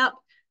cleanup,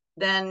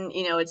 then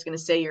it's going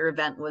to say your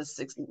event was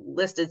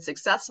listed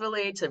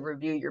successfully. To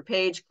review your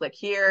page, click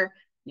here.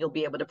 You'll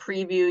be able to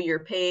preview your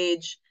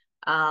page.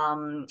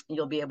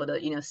 You'll be able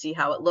to see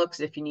how it looks.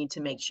 If you need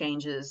to make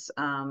changes,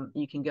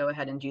 you can go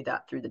ahead and do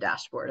that through the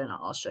dashboard, and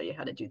I'll show you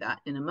how to do that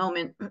in a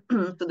moment.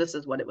 So this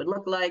is what it would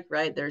look like,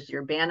 right? There's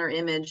your banner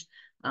image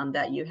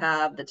that you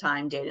have, the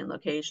time, date, and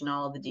location,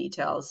 all of the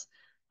details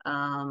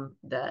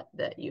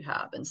that you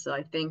have. And so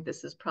I think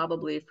this is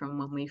probably from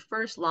when we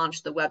first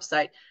launched the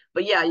website.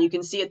 But yeah, you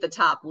can see at the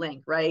top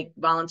link, right?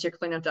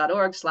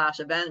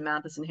 VolunteerCleanup.Org/event,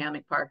 Matheson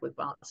Hammock Park with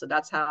volunteers. So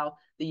that's how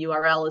the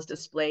URL is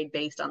displayed,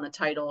 based on the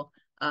title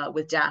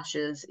with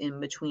dashes in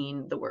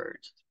between the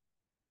words.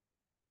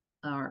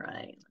 All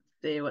right,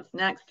 let's see what's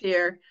next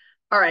here.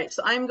 All right,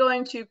 so I'm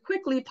going to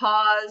quickly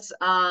pause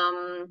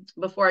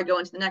before I go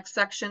into the next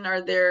section. Are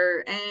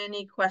there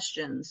any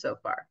questions so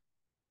far?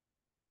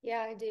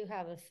 Yeah, I do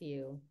have a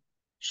few.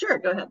 Sure,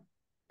 go ahead.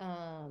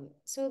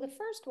 So the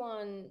first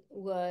one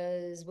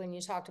was when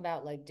you talked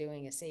about like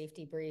doing a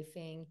safety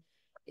briefing.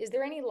 Is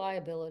there any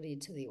liability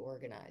to the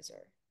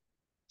organizer?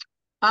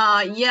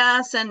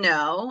 Yes and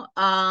no.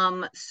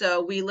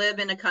 So we live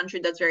in a country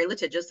that's very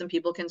litigious, and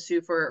people can sue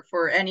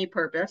for any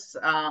purpose.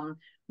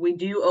 We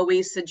do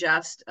always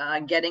suggest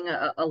getting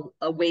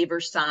a waiver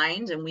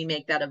signed, and we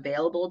make that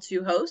available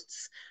to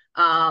hosts.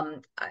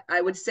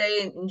 I would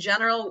say in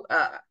general,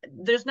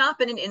 there's not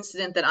been an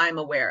incident that I'm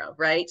aware of,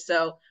 right?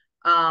 So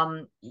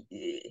um,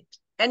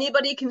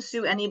 anybody can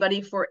sue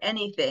anybody for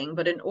anything,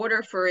 but in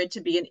order for it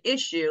to be an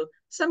issue,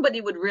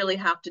 somebody would really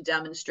have to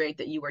demonstrate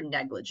that you were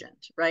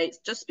negligent, right?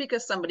 Just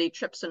because somebody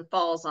trips and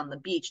falls on the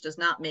beach does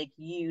not make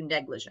you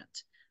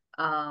negligent.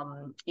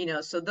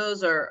 So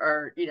those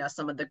are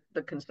some of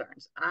the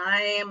concerns.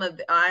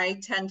 I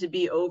tend to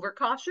be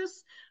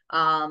overcautious.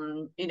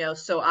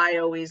 So I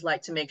always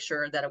like to make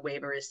sure that a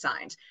waiver is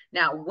signed.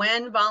 Now,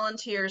 when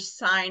volunteers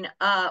sign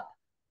up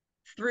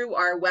through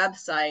our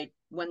website,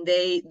 when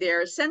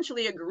they're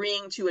essentially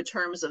agreeing to a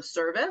terms of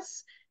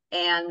service,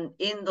 and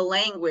in the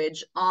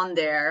language on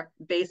there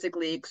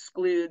basically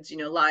excludes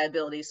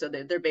liability. So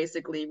they're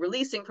basically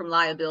releasing from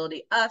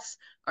liability us,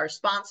 our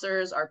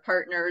sponsors, our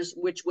partners,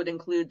 which would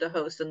include the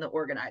hosts and the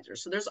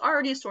organizers. So there's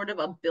already sort of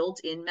a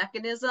built-in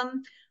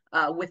mechanism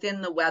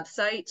within the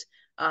website,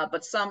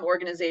 but some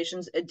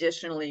organizations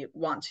additionally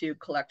want to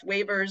collect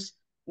waivers.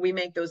 We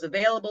make those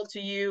available to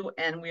you,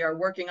 and we are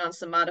working on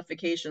some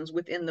modifications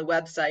within the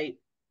website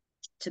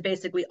to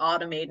basically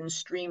automate and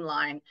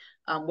streamline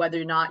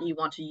whether or not you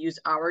want to use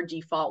our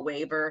default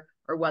waiver,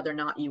 or whether or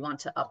not you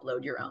want to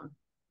upload your own.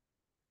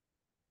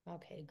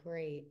 Okay,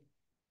 great.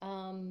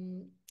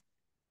 Um,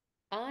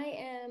 I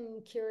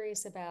am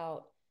curious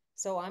about,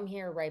 so I'm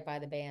here right by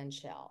the band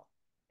shell.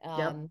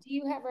 Yep. Do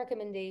you have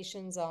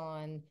recommendations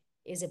on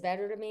is it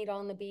better to meet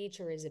on the beach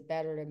or is it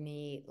better to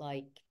meet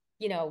like,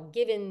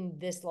 given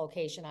this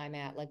location I'm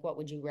at, like what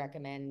would you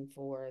recommend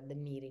for the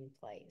meeting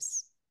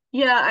place?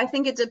 Yeah, I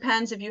think it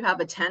depends if you have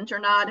a tent or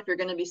not. If you're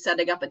going to be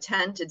setting up a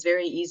tent, it's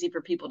very easy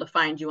for people to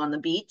find you on the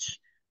beach.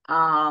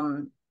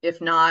 If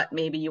not,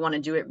 maybe you want to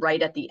do it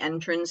right at the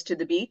entrance to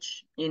the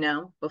beach,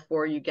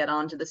 before you get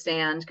onto the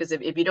sand. Because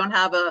if you don't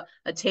have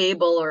a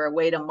table or a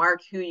way to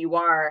mark who you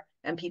are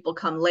and people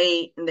come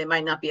late, and they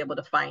might not be able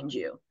to find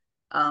you.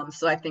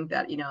 So I think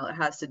that, it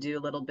has to do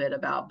a little bit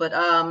about, but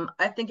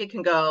I think it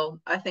can go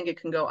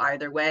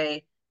either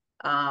way.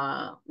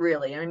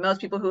 Really. I mean,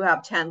 most people who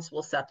have tents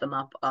will set them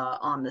up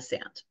on the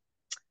sand.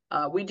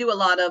 We do a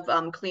lot of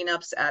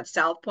cleanups at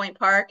South Point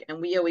Park,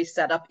 and we always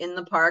set up in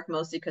the park,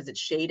 mostly because it's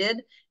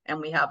shaded, and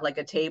we have like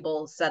a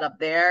table set up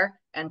there.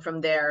 And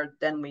from there,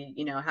 then we,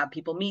 have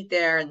people meet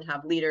there and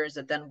have leaders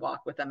that then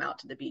walk with them out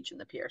to the beach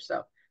and the pier.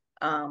 So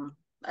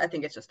I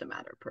think it's just a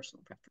matter of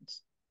personal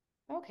preference.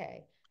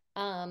 Okay.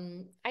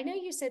 I know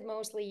you said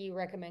mostly you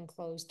recommend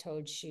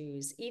closed-toed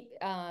shoes.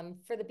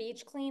 For the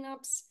beach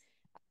cleanups,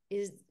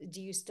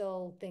 do you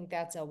still think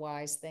that's a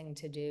wise thing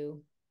to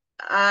do?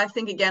 I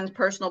think again,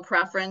 personal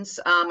preference.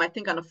 I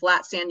think on a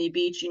flat sandy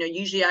beach,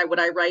 usually what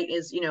I write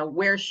is,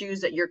 wear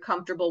shoes that you're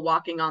comfortable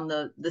walking on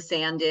the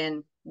sand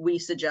in. We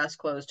suggest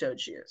closed-toed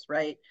shoes,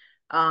 right?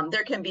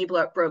 There can be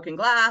broken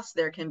glass.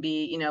 There can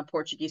be,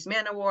 Portuguese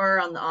man o' war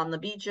on the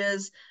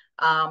beaches.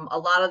 A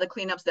lot of the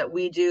cleanups that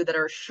we do that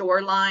are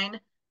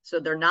shoreline, so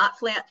they're not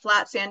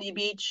flat sandy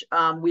beach.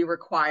 We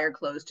require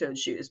closed-toed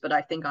shoes, but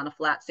I think on a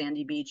flat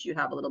sandy beach, you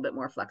have a little bit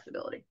more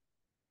flexibility.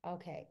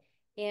 Okay.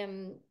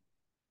 And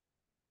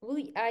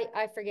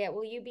I forget,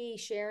 will you be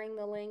sharing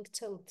the link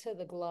to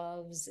the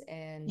gloves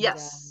and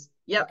Yes.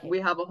 Yep. okay. We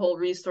have a whole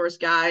resource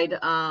guide.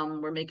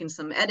 We're making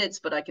some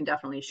edits, but I can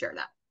definitely share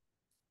that.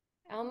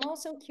 I'm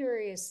also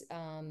curious,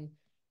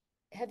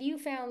 have you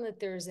found that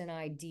there's an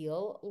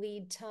ideal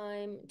lead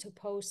time to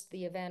post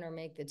the event or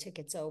make the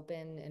tickets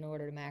open in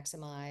order to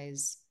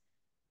maximize,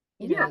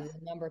 Yes. the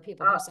number of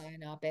people who Uh,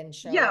 sign up and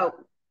show yeah,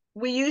 up?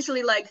 we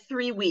usually like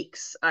 3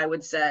 weeks, I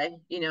would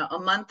say, a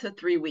month to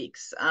 3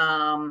 weeks.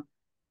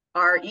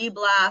 Our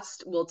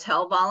e-blast will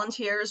tell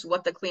volunteers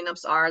what the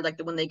cleanups are.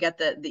 Like when they get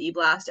the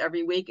e-blast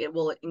every week, it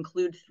will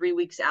include 3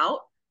 weeks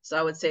out. So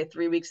I would say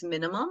 3 weeks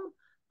minimum.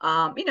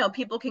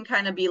 People can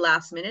kind of be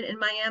last minute in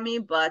Miami,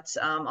 but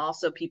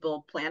also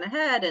people plan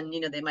ahead and,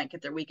 they might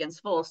get their weekends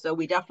full. So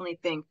we definitely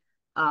think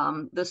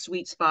the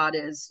sweet spot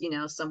is,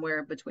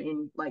 somewhere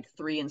between like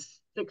 3 and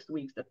 6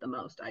 weeks at the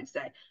most, I'd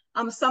say.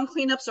 Some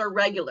cleanups are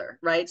regular,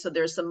 right? So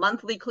there's some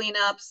monthly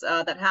cleanups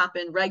that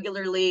happen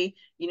regularly.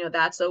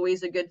 That's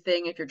always a good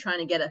thing if you're trying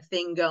to get a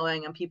thing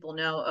going and people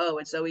know, oh,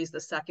 it's always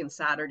the second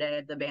Saturday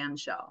of the band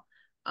show.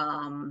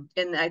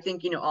 And I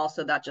think,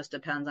 also that just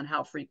depends on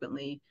how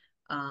frequently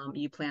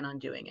you plan on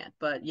doing it.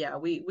 But yeah,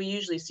 we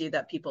usually see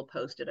that people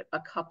post it a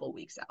couple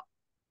weeks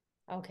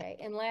out. Okay.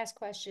 And last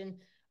question,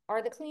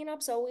 are the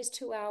cleanups always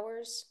 2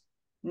 hours?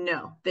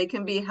 No, they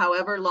can be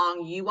however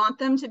long you want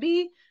them to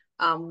be.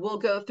 We'll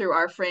go through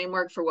our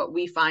framework for what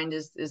we find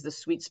is the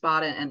sweet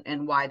spot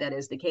and why that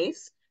is the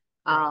case.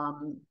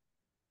 Great.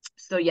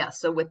 So yeah,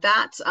 so with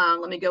that,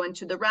 let me go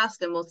into the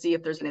rest and we'll see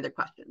if there's any other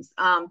questions.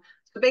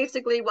 So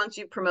basically, once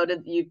you've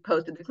posted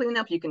the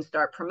cleanup, you can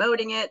start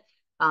promoting it.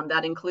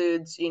 That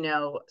includes,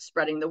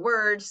 spreading the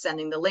word,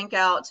 sending the link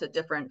out to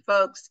different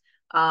folks,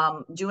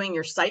 doing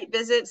your site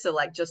visit. So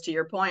like just to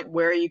your point,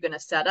 where are you going to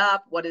set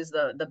up? What is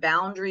the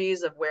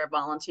boundaries of where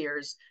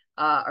volunteers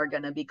are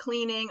going to be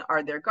cleaning?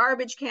 Are there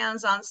garbage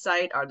cans on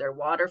site? Are there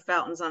water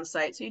fountains on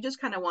site? So you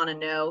just kind of want to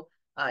know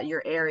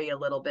your area a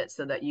little bit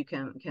so that you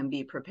can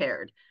be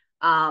prepared.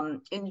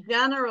 In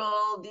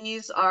general,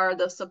 these are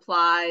the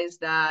supplies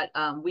that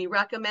we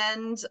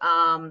recommend.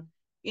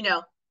 You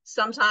know,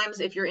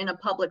 Sometimes if you're in a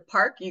public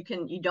park, you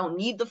don't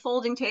need the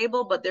folding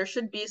table, but there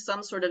should be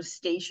some sort of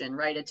station,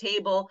 right? A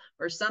table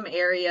or some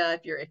area.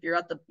 If you're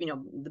at the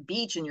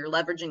beach and you're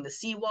leveraging the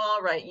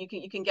seawall, right?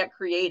 You can get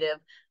creative,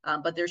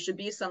 but there should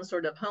be some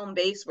sort of home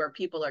base where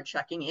people are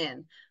checking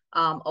in.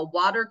 A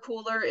water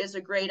cooler is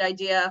a great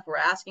idea. If we're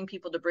asking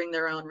people to bring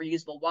their own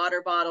reusable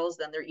water bottles,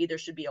 then there either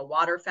should be a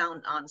water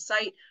fountain on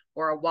site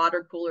or a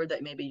water cooler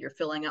that maybe you're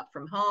filling up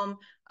from home.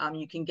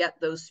 You can get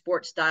those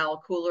sports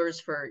style coolers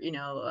for,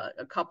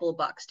 a couple of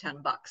bucks,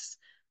 $10.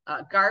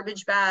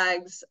 Garbage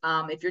bags.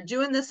 If you're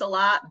doing this a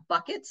lot,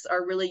 buckets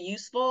are really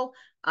useful.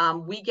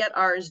 We get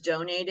ours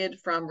donated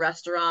from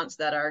restaurants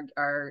that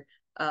are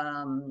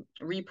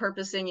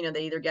repurposing.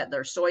 They either get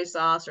their soy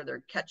sauce or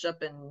their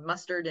ketchup and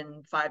mustard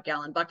in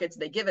 5-gallon buckets.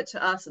 They give it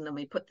to us and then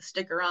we put the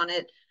sticker on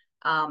it.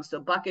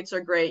 So buckets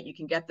are great. You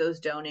can get those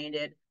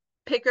donated.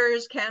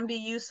 Pickers can be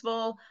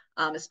useful,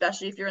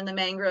 especially if you're in the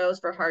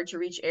mangroves for hard to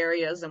reach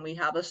areas. And we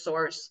have a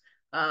source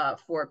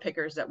for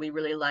pickers that we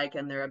really like,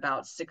 and they're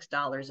about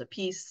 $6 a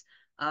piece.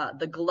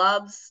 The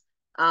gloves,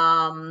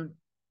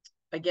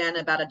 again,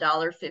 about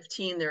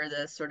 $1.15. They're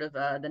the sort of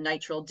the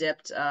nitrile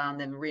dipped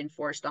and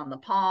reinforced on the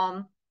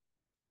palm.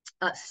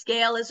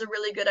 Scale is a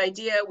really good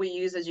idea. We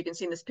use, as you can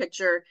see in this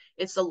picture,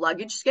 it's a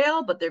luggage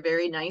scale, but they're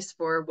very nice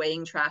for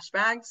weighing trash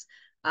bags.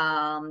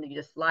 You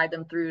just slide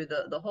them through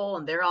the hole,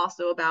 and they're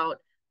also about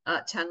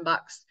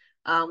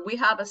 $10. We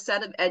have a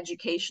set of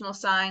educational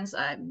signs.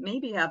 I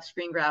maybe have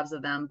screen grabs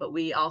of them, but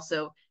we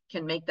also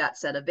can make that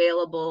set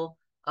available.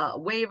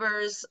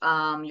 Waivers,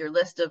 your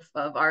list of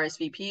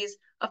RSVPs.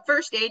 A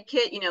first aid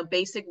kit,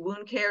 basic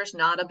wound care is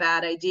not a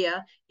bad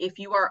idea. If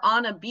you are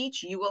on a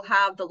beach, you will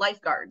have the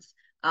lifeguards.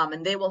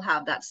 And they will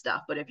have that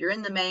stuff. But if you're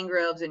in the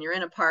mangroves and you're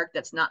in a park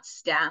that's not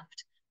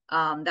staffed,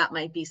 that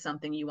might be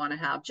something you want to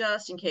have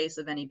just in case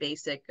of any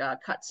basic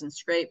cuts and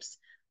scrapes.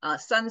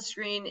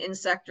 Sunscreen,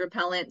 insect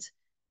repellent,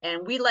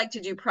 and we like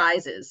to do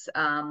prizes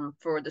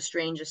for the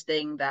strangest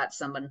thing that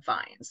someone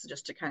finds,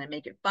 just to kind of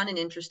make it fun and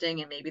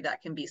interesting, and maybe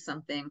that can be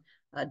something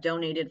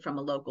donated from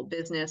a local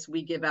business.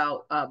 We give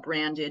out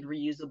branded,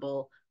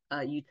 reusable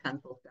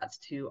utensil sets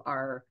to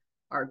our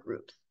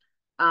groups.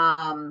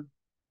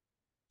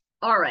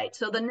 All right,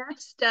 so the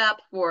next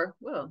step for,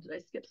 whoa, did I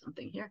skip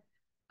something here?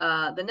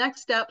 The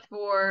next step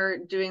for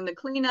doing the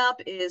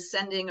cleanup is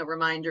sending a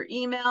reminder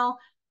email.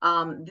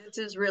 This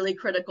is really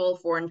critical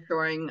for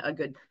ensuring a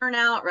good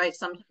turnout, right?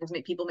 Sometimes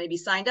people may be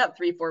signed up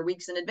 3-4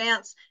 weeks in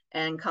advance,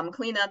 and come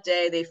cleanup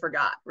day, they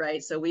forgot,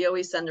 right? So we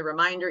always send a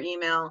reminder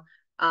email,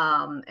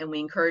 and we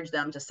encourage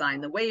them to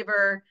sign the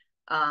waiver.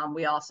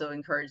 We also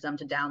encourage them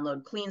to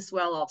download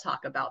CleanSwell. I'll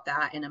talk about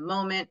that in a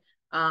moment.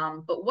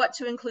 But what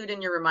to include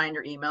in your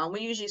reminder email.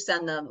 We usually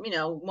send them,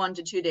 1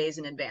 to 2 days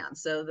in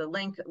advance. So the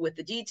link with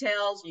the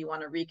details, you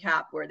want to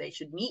recap where they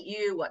should meet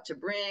you, what to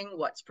bring,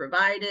 what's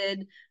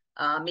provided,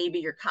 maybe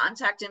your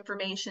contact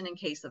information in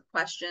case of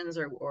questions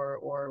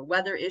or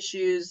weather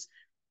issues.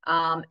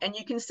 And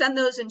you can send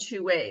those in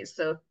 2 ways.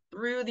 So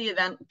through the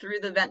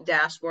event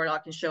dashboard, I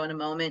can show in a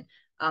moment,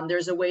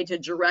 there's a way to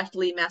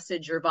directly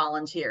message your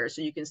volunteers.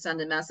 So you can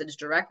send a message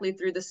directly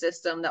through the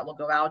system that will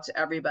go out to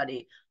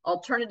everybody.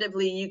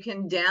 Alternatively, you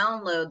can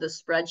download the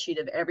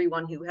spreadsheet of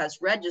everyone who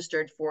has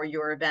registered for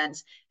your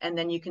event, and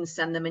then you can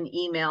send them an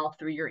email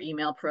through your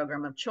email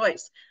program of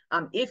choice.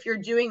 If you're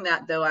doing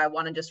that, though, I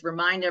want to just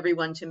remind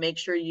everyone to make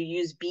sure you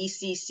use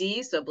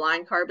BCC, so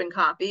blind carbon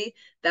copy.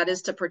 That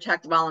is to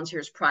protect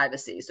volunteers'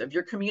 privacy. So if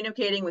you're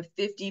communicating with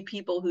 50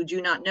 people who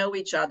do not know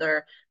each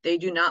other, they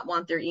do not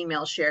want their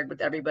email shared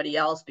with everybody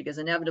else, because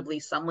inevitably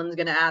someone's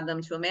going to add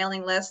them to a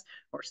mailing list,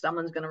 or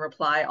someone's going to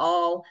reply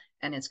all,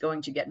 and it's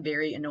going to get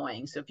very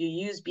annoying. So if you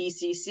use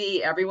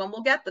BCC, everyone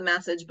will get the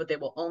message, but they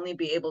will only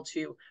be able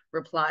to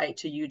reply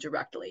to you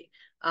directly.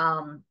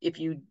 If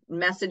you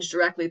message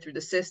directly through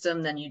the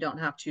system, then you don't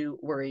have to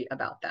worry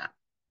about that.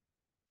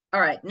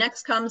 All right,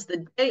 next comes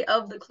the day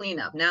of the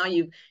cleanup. Now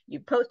you've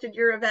posted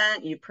your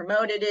event, you've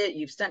promoted it,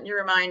 you've sent your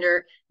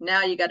reminder.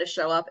 Now you got to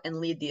show up and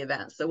lead the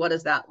event. So what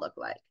does that look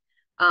like?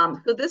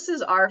 So this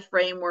is our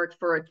framework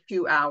for a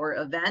 2-hour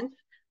event.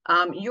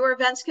 Your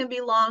events can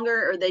be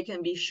longer or they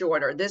can be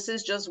shorter. This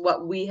is just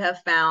what we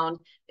have found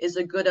is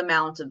a good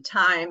amount of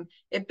time.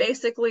 It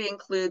basically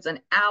includes an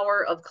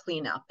hour of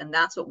cleanup, and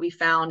that's what we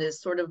found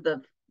is sort of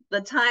the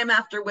time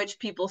after which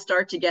people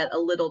start to get a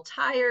little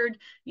tired,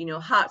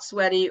 hot,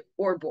 sweaty,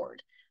 or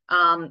bored.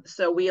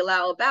 So we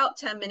allow about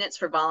 10 minutes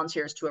for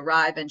volunteers to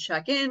arrive and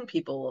check in.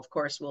 People, of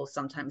course, will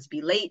sometimes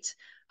be late.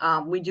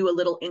 We do a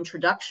little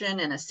introduction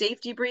and a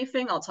safety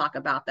briefing. I'll talk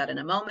about that in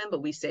a moment,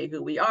 but we say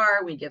who we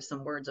are. We give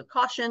some words of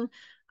caution.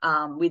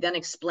 We then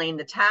explain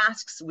the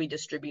tasks. We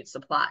distribute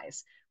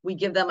supplies. We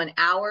give them an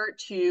hour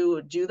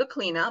to do the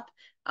cleanup.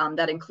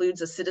 That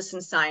includes a citizen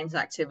science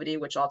activity,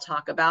 which I'll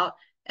talk about.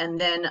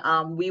 And then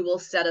we will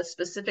set a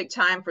specific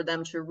time for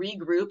them to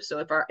regroup. So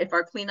if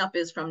our cleanup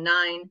is from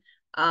 9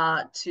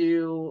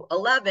 to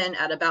 11,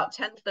 at about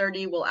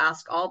 10:30, we'll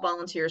ask all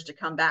volunteers to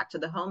come back to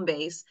the home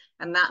base,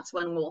 and that's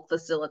when we'll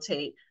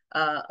facilitate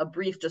a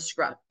brief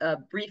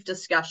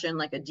discussion,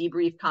 like a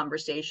debrief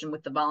conversation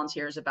with the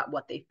volunteers about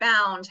what they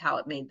found, how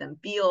it made them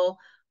feel.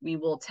 We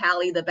will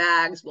tally the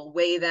bags, we'll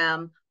weigh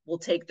them, we'll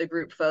take the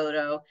group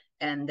photo,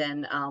 and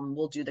then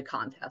we'll do the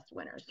contest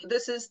winners. So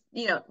this is,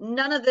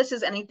 none of this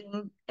is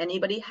anything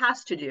anybody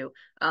has to do.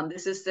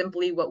 This is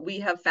simply what we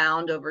have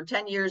found over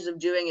 10 years of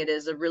doing it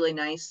is a really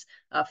nice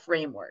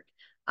framework.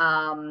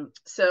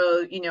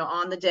 So,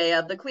 on the day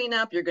of the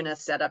cleanup, you're gonna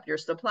set up your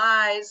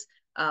supplies.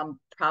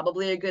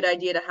 Probably a good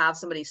idea to have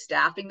somebody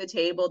staffing the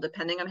table.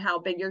 Depending on how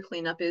big your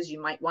cleanup is,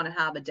 you might want to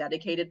have a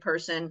dedicated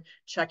person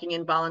checking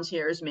in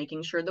volunteers,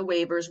 making sure the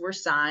waivers were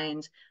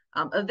signed.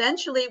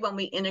 Eventually, when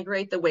we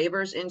integrate the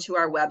waivers into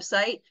our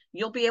website,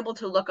 you'll be able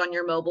to look on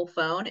your mobile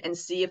phone and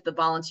see if the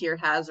volunteer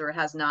has or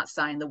has not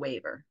signed the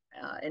waiver.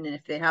 And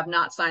if they have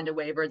not signed a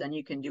waiver, then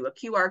you can do a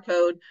QR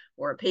code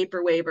or a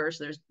paper waiver.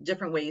 So there's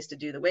different ways to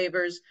do the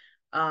waivers.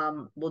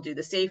 We'll do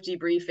the safety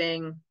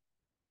briefing,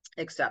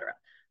 etc.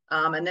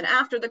 And then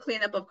after the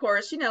cleanup, of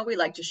course, we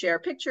like to share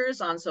pictures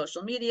on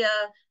social media,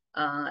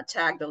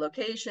 tag the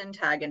location,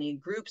 tag any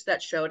groups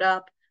that showed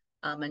up,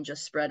 and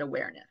just spread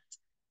awareness.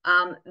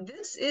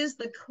 This is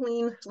the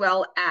Clean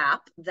Swell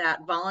app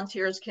that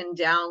volunteers can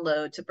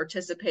download to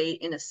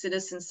participate in a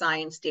citizen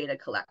science data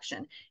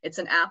collection. It's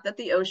an app that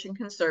the Ocean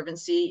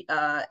Conservancy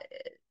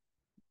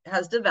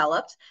has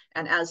developed,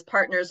 and as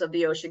partners of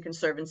the Ocean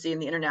Conservancy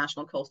and the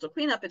International Coastal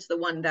Cleanup, it's the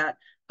one that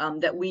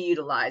that we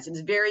utilize.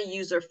 It's very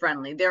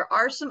user-friendly. There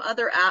are some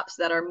other apps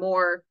that are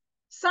more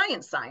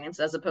science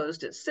as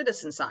opposed to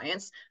citizen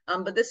science,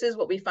 but this is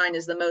what we find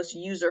is the most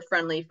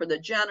user-friendly for the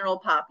general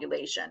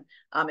population.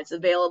 It's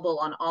available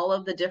on all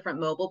of the different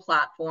mobile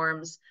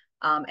platforms,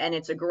 and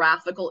it's a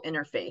graphical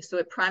interface. So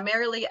it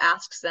primarily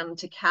asks them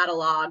to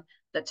catalog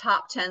the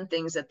top 10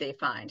 things that they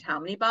find. How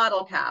many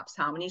bottle caps,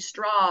 how many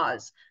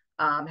straws,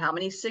 how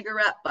many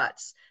cigarette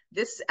butts.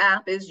 This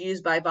app is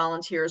used by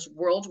volunteers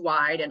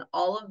worldwide, and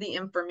all of the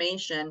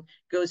information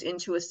goes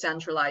into a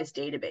centralized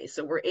database.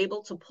 So we're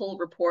able to pull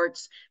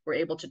reports, we're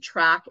able to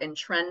track and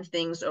trend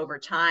things over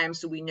time,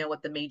 so we know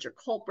what the major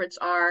culprits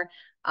are.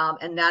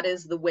 And that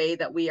is the way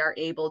that we are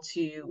able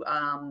to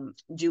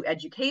do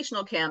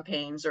educational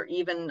campaigns or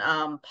even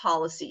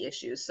policy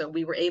issues. So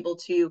we were able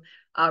to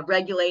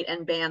regulate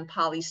and ban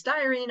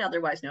polystyrene,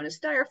 otherwise known as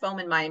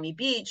styrofoam, in Miami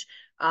Beach,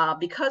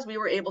 because we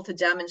were able to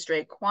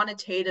demonstrate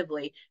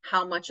quantitatively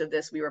how much of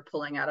this we were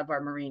pulling out of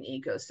our marine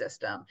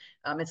ecosystem.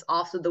 It's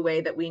also the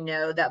way that we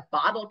know that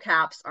bottle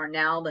caps are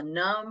now the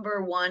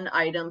 #1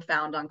 item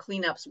found on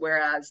cleanups,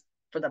 whereas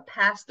for the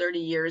past 30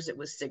 years, it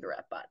was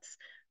cigarette butts.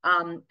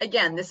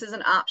 Again, this is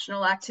an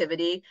optional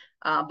activity,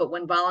 but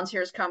when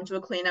volunteers come to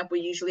a cleanup,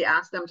 we usually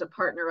ask them to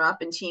partner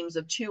up in teams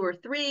of 2 or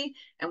 3,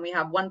 and we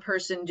have one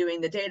person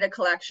doing the data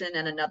collection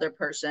and another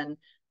person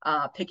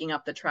picking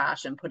up the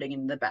trash and putting it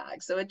in the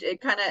bag. So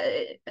it kind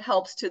of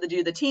helps to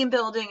do the team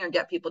building or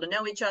get people to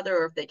know each other,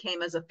 or if they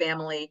came as a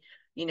family,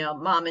 you know,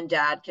 mom and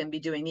dad can be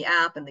doing the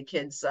app and the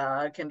kids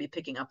can be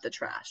picking up the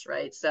trash,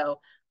 right? So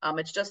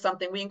it's just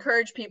something we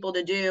encourage people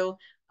to do.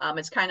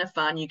 It's kind of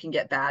fun. You can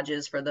get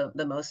badges for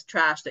the most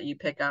trash that you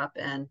pick up,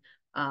 and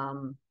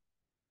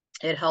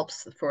it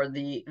helps for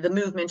the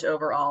movement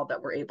overall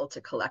that we're able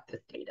to collect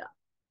this data.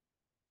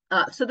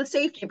 So the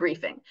safety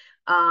briefing.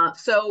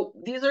 So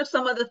these are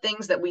some of the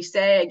things that we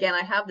say. Again,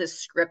 I have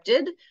this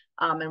scripted,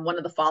 and one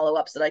of the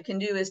follow-ups that I can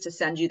do is to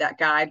send you that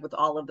guide with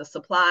all of the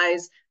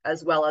supplies,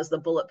 as well as the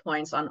bullet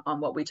points on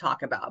what we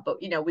talk about.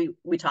 But, you know,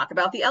 we talk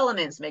about the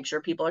elements, make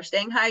sure people are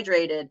staying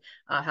hydrated,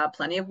 have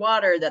plenty of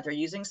water, that they're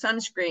using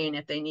sunscreen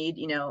if they need,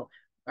 you know,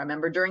 I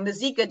remember during the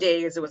Zika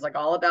days, it was like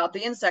all about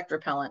the insect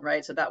repellent,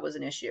 right? So that was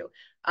an issue.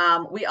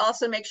 We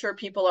also make sure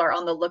people are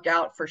on the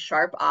lookout for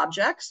sharp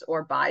objects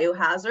or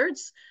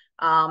biohazards.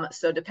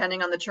 So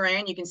depending on the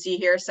terrain, you can see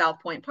here, South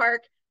Point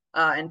Park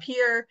and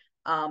Pier,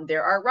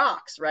 there are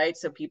rocks, right?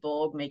 So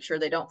people make sure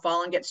they don't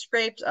fall and get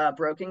scraped,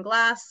 broken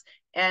glass.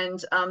 And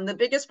the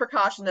biggest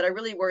precaution that I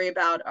really worry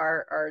about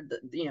are the,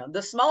 you know,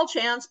 the small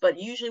chance, but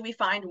usually we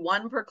find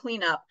 1 per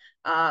cleanup,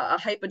 a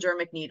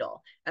hypodermic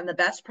needle. And the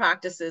best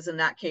practices in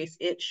that case,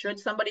 should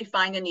somebody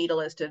find a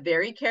needle, is to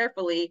very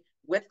carefully,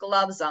 with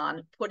gloves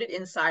on, put it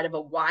inside of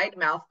a wide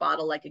mouth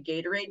bottle like a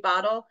Gatorade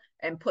bottle,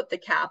 and put the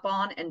cap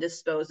on and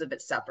dispose of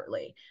it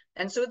separately.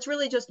 And so it's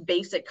really just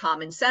basic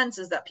common sense,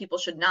 is that people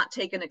should not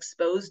take an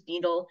exposed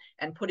needle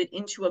and put it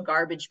into a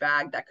garbage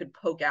bag that could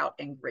poke out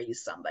and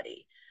graze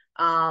somebody.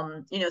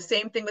 You know,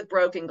 same thing with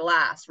broken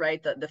glass,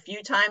 right? The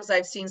few times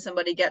I've seen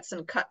somebody get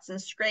some cuts and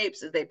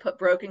scrapes is they put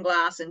broken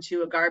glass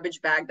into a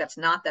garbage bag that's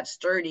not that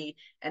sturdy,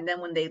 and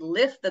then when they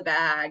lift the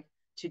bag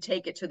to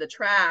take it to the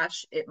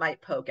trash, it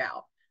might poke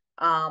out.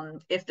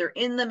 If they're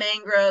in the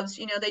mangroves,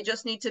 you know, they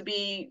just need to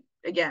be,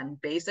 again,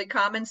 basic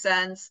common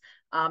sense,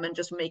 and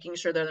just making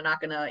sure that they're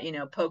not going to, you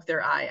know, poke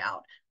their eye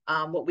out.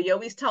 What we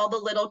always tell the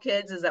little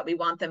kids is that we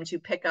want them to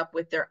pick up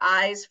with their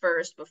eyes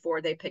first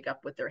before they pick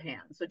up with their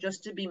hands. So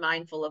just to be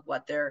mindful of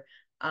what they're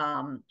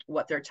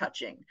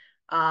touching.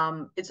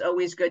 It's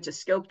always good to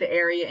scope the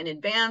area in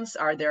advance.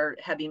 Are there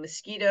heavy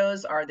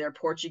mosquitoes? Are there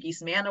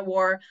Portuguese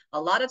man-o-war? A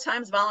lot of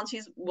times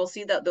volunteers will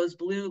see that those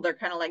blue, they're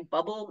kind of like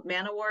bubble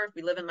man-o-war. If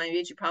we live in Miami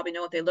Beach, you probably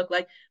know what they look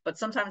like. But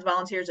sometimes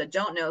volunteers that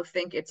don't know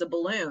think it's a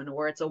balloon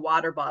or it's a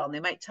water bottle, and they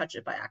might touch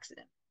it by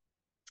accident.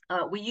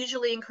 We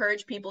usually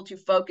encourage people to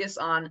focus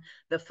on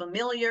the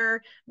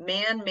familiar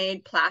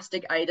man-made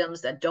plastic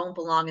items that don't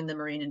belong in the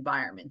marine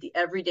environment, the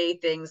everyday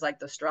things like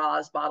the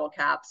straws, bottle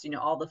caps, you know,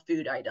 all the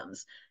food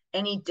items.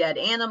 Any dead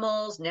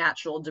animals,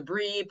 natural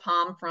debris,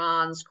 palm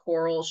fronds,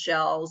 coral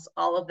shells,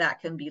 all of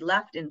that can be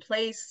left in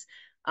place.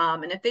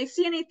 And if they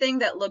see anything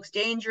that looks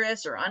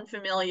dangerous or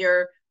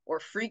unfamiliar or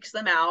freaks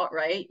them out,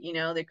 right? You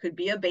know, there could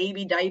be a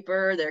baby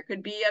diaper, there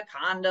could be a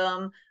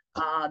condom,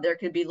 there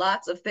could be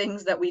lots of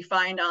things that we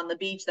find on the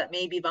beach that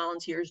maybe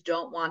volunteers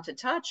don't want to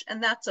touch,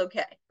 and that's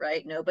okay,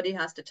 right? Nobody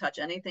has to touch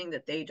anything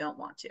that they don't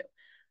want to.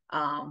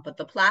 But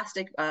the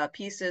plastic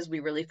pieces we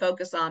really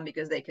focus on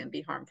because they can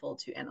be harmful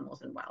to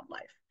animals and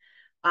wildlife.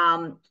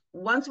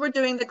 Once we're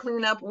doing the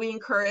cleanup, we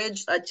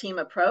encourage a team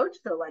approach,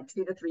 so like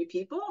 2 to 3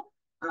 people.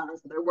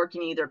 So they're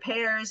working either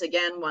pairs.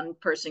 Again, one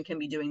person can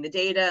be doing the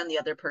data and the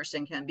other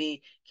person can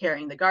be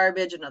carrying the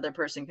garbage. Another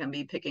person can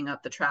be picking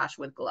up the trash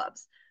with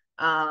gloves.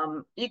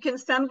 You can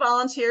send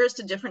volunteers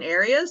to different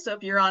areas. So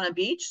if you're on a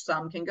beach,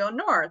 some can go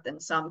north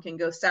and some can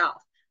go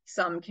south.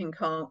 Some can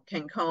comb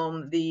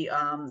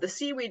the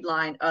seaweed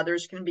line.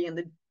 Others can be in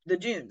the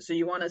dunes. So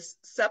you want to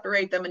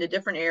separate them into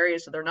different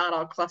areas so they're not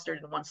all clustered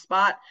in one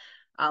spot.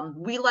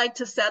 We like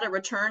to set a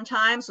return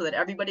time so that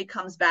everybody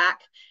comes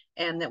back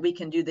and that we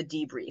can do the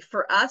debrief.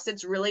 For us,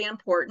 it's really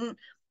important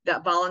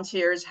that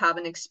volunteers have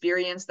an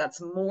experience that's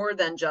more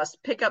than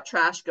just pick up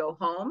trash, go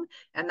home.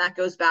 And that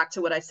goes back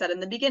to what I said in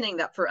the beginning,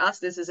 that for us,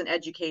 this is an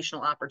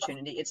educational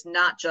opportunity. It's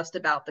not just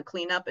about the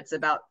cleanup, it's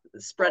about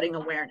spreading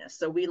awareness.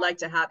 So we like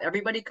to have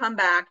everybody come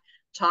back,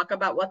 talk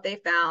about what they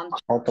found,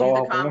 do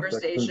the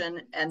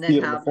conversation, and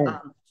then have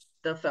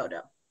the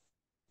photo.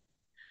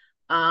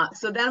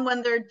 So then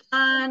when they're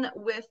done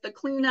with the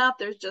cleanup,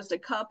 there's just a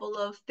couple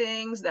of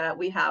things that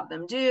we have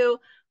them do.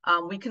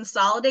 We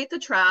consolidate the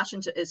trash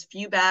into as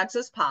few bags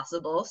as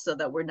possible so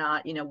that we're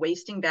not,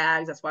 wasting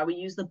bags. That's why we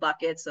use the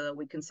bucket, so that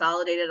we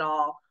consolidate it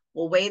all.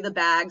 We'll weigh the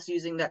bags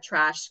using that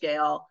trash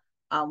scale.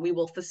 We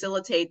will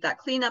facilitate that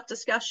cleanup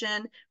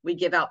discussion. We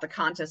give out the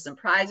contests and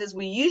prizes.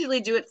 We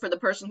usually do it for the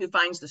person who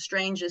finds the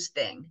strangest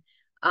thing.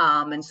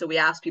 And so we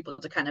ask people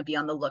to kind of be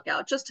on the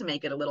lookout just to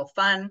make it a little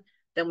fun.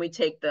 Then we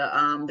take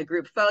the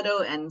group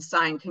photo and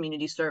sign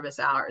community service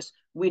hours.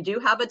 We do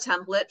have a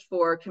template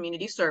for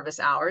community service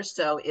hours.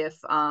 So if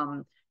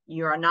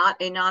you are not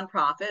a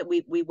nonprofit,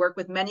 we work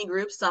with many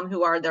groups, some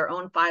who are their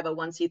own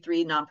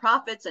 501c3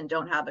 nonprofits and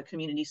don't have a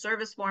community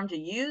service form to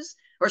use,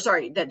 or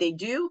sorry, that they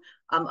do.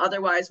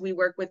 Otherwise, we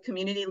work with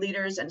community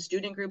leaders and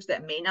student groups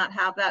that may not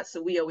have that.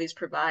 So we always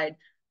provide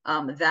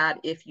that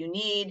if you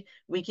need.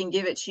 We can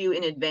give it to you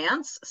in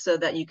advance so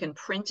that you can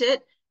print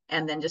it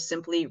and then just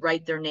simply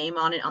write their name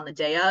on it on the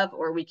day of,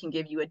 or we can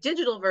give you a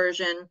digital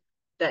version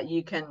that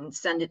you can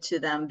send it to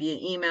them via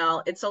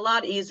email. It's a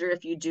lot easier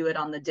if you do it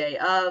on the day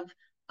of.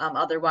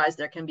 Otherwise,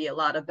 there can be a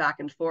lot of back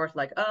and forth,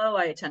 like, oh,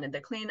 I attended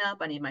the cleanup,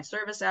 I need my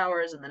service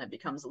hours, and then it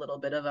becomes a little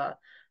bit of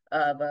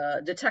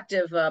a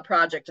detective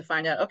project to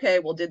find out, okay,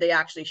 well, did they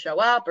actually show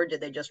up or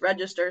did they just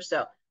register?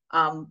 So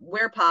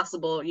where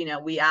possible,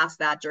 we ask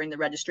that during the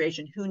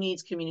registration, who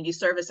needs community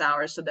service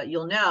hours, so that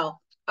you'll know,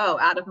 oh,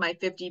 out of my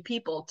 50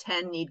 people,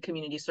 10 need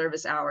community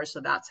service hours, so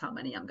that's how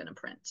many I'm going to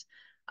print.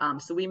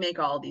 So we make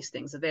all these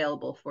things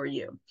available for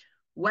you.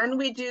 When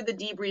we do the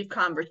debrief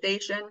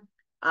conversation,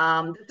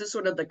 this is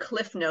sort of the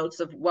cliff notes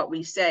of what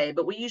we say,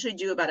 but we usually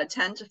do about a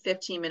 10 to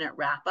 15 minute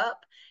wrap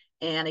up.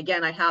 And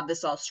again, I have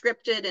this all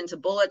scripted into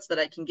bullets that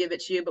I can give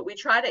it to you, but we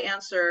try to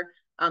answer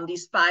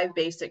these 5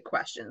 basic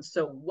questions.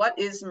 So what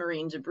is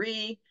marine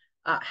debris?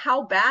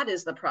 How bad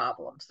is the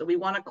problem? So we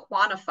want to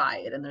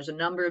quantify it, and there's a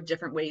number of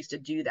different ways to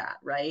do that,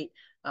 right?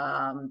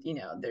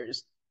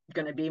 There's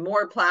going to be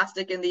more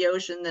plastic in the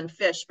ocean than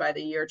fish by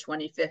the year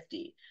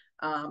 2050,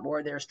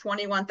 or there's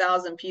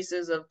 21,000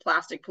 pieces of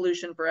plastic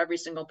pollution for every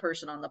single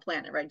person on the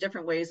planet, right?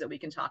 Different ways that we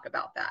can talk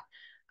about that.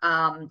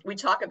 We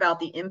talk about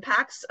the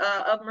impacts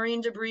of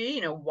marine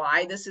debris,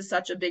 why this is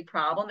such a big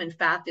problem. In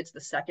fact, it's the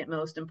second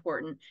most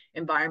important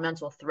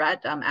environmental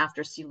threat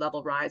after sea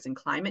level rise and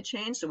climate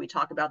change. So we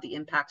talk about the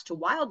impacts to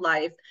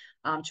wildlife,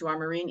 to our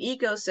marine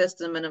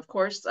ecosystem, and of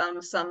course,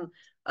 some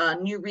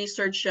new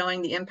research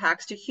showing the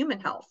impacts to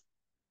human health.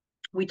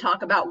 We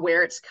talk about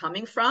where it's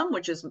coming from,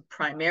 which is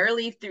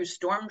primarily through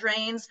storm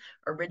drains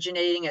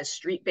originating as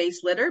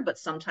street-based litter, but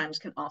sometimes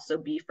can also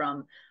be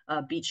from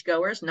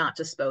beachgoers not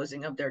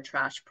disposing of their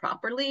trash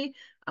properly.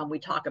 We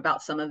talk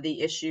about some of the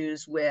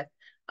issues with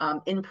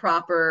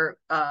improper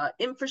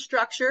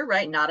infrastructure,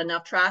 right? Not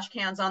enough trash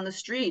cans on the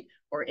street,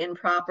 or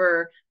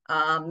improper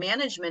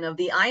management of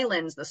the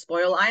islands, the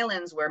spoil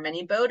islands where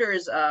many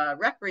boaters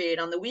recreate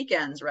on the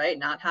weekends, right?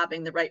 Not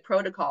having the right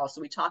protocol. So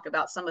we talk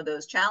about some of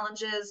those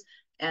challenges.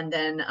 And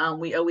then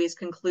we always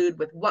conclude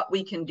with what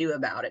we can do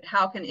about it.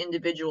 How can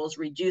individuals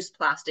reduce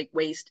plastic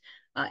waste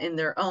in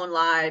their own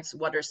lives?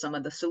 What are some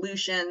of the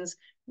solutions?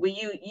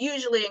 We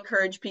usually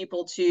encourage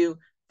people to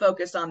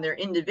focus on their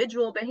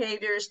individual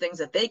behaviors, things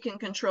that they can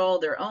control,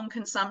 their own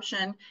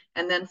consumption.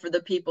 And then for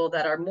the people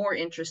that are more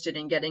interested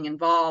in getting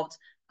involved,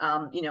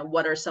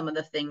 what are some of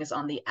the things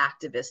on the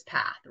activist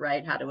path,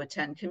 right? How to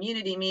attend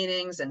community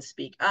meetings and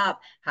speak up,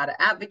 how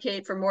to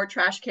advocate for more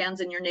trash cans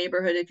in your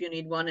neighborhood if you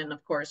need one, and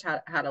of course,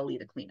 how to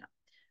lead a cleanup.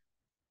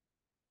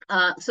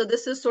 So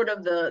this is sort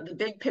of the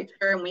big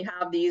picture, and we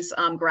have these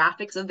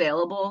graphics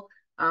available.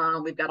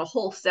 We've got a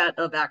whole set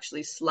of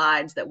actually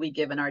slides that we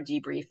give in our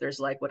debrief. There's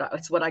like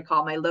it's what I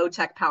call my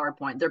low-tech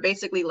PowerPoint. They're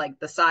basically like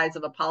the size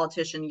of a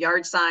politician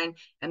yard sign,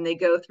 and they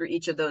go through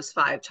each of those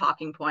 5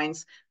 talking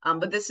points.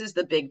 But this is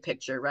the big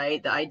picture,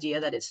 right? The idea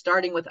that it's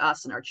starting with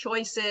us and our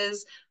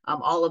choices,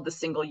 all of the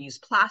single-use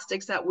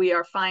plastics that we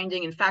are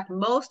finding. In fact,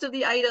 most of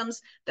the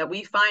items that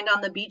we find on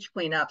the beach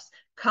cleanups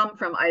come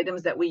from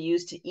items that we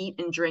use to eat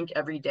and drink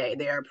every day.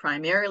 They are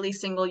primarily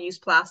single-use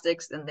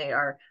plastics, and they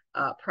are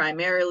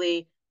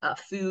primarily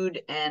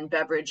food and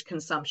beverage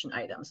consumption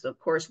items. So of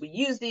course we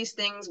use these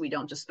things, we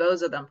don't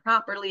dispose of them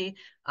properly.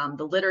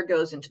 The litter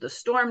goes into the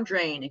storm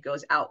drain, it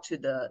goes out to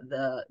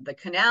the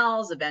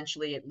canals,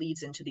 eventually it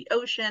leads into the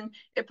ocean,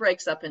 it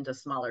breaks up into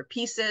smaller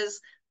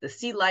pieces. The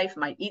sea life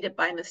might eat it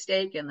by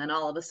mistake, and then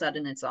all of a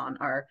sudden it's on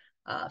our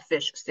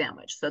fish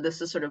sandwich. So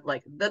this is sort of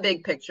like the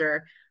big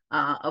picture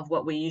of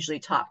what we usually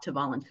talk to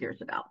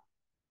volunteers about.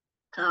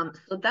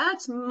 So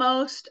that's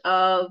most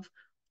of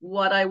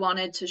what I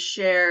wanted to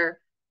share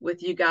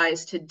with you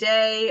guys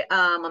today.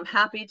 I'm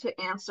happy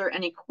to answer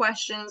any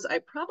questions. I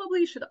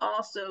probably should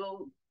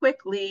also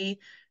quickly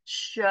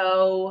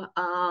show,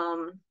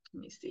 let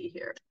me see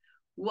here,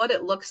 what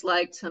it looks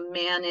like to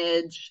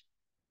manage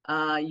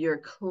your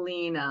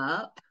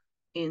cleanup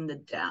in the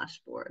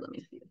dashboard. Let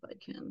me see if I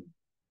can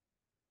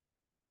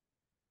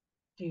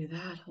do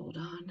that. Hold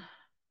on.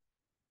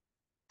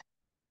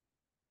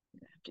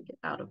 I have to get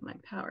out of my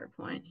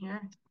PowerPoint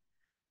here.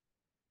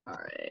 All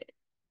right.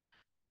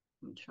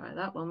 Let me try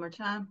that one more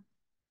time.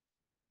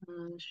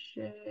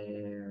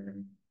 Share.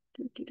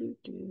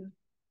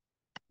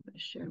 I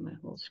share my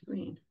whole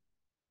screen.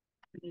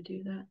 I'm gonna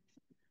do that.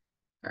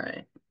 All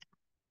right.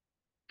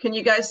 Can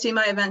you guys see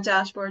my event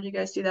dashboard? You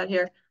guys see that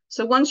here?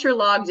 So once you're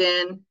logged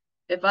in,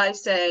 if I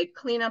say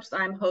cleanups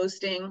I'm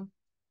hosting,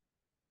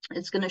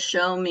 it's going to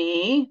show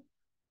me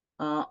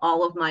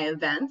all of my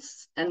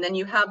events. And then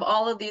you have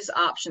all of these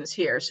options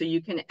here. So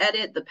you can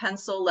edit, the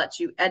pencil lets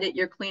you edit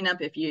your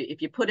cleanup. If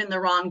you put in the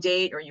wrong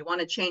date or you want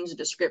to change the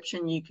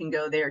description, you can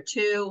go there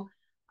too.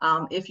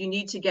 If you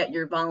need to get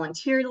your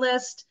volunteer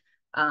list,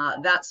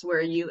 that's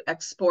where you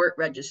export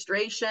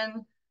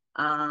registration.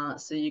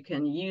 So you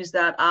can use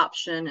that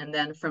option. And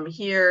then from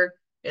here,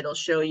 it'll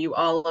show you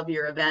all of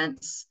your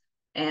events,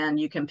 and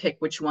you can pick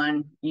which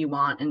one you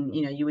want. And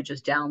you would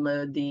just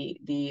download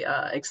the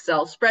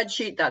Excel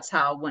spreadsheet. That's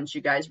how, once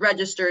you guys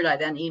registered, I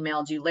then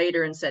emailed you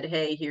later and said,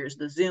 hey, here's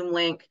the Zoom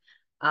link.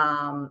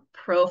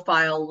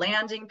 Profile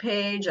landing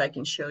page, I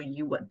can show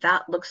you what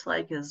that looks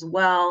like as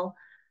well.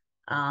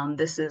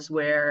 This is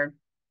where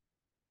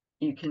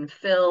you can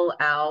fill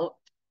out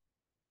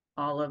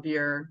all of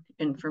your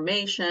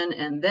information.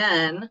 And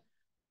then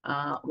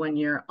when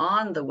you're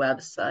on the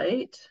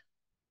website,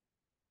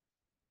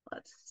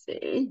 let's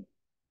see.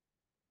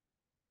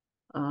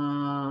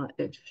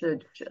 It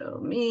should show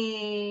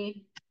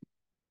me,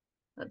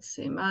 let's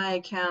see, my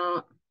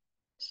account.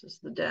 This is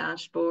the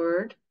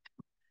dashboard.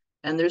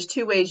 And there's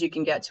two ways you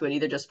can get to it,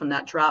 either just from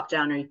that drop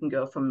down or you can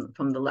go from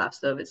the left.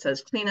 So if it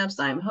says cleanups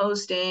I'm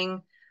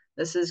hosting,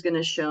 this is going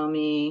to show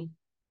me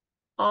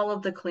all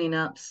of the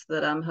cleanups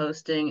that I'm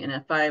hosting. And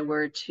if I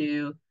were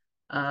to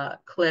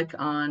click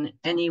on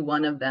any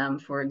one of them,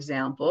 for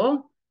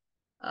example,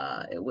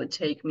 it would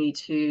take me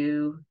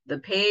to the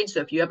page.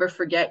 So if you ever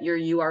forget your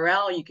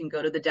URL, you can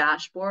go to the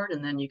dashboard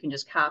and then you can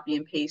just copy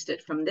and paste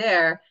it from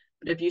there.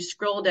 But if you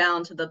scroll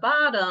down to the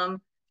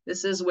bottom,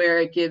 this is where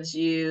it gives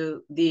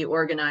you the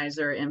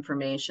organizer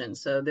information.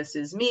 So this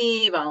is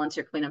me,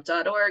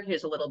 VolunteerCleanup.Org.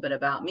 Here's a little bit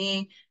about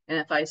me. And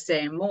if I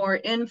say more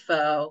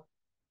info,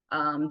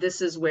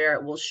 this is where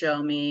it will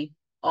show me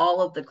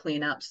all of the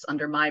cleanups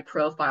under my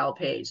profile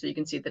page. So you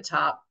can see at the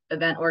top,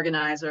 event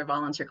organizer,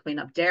 Volunteer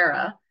Cleanup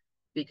Dara,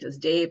 because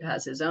Dave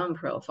has his own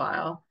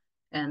profile.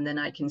 And then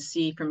I can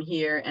see from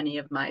here any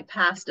of my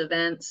past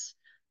events,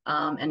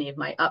 any of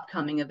my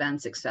upcoming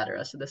events,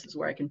 etc. So this is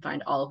where I can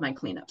find all of my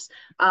cleanups.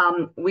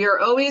 We are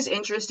always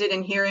interested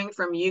in hearing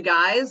from you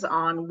guys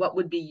on what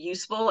would be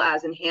useful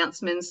as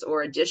enhancements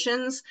or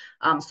additions.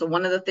 So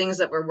one of the things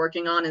that we're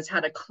working on is how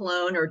to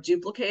clone or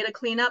duplicate a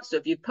cleanup. So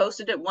if you've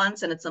posted it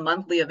once and it's a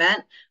monthly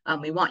event,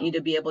 we want you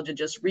to be able to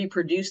just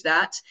reproduce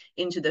that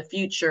into the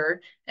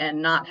future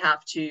and not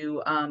have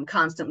to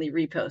constantly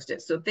repost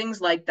it. So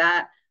things like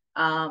that,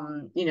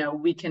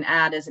 we can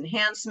add as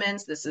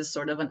enhancements. This is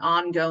sort of an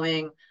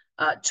ongoing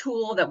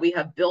tool that we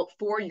have built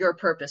for your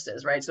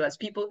purposes, right? So as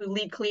people who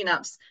lead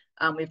cleanups,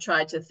 we've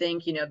tried to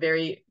think,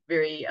 very,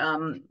 very,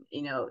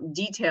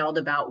 detailed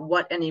about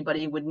what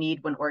anybody would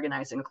need when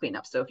organizing a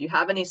cleanup. So if you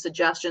have any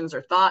suggestions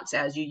or thoughts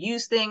as you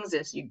use things,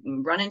 if you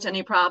run into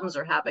any problems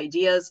or have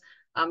ideas,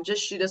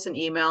 just shoot us an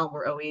email.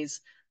 We're always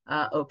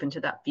open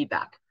to that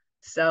feedback.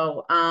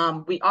 So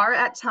we are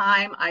at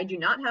time. I do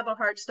not have a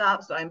hard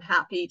stop, so I'm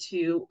happy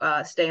to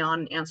stay on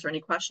and answer any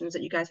questions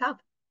that you guys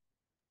have.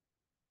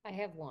 I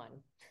have one.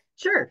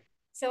 Sure.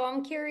 So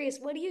I'm curious,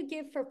 what do you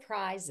give for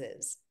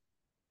prizes?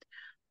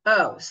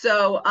 Oh,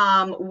 so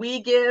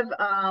we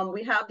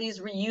have these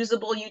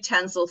reusable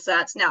utensil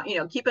sets. Now,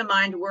 keep in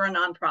mind, we're a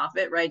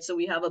nonprofit, right? So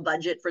we have a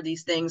budget for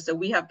these things. So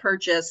we have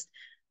purchased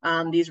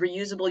these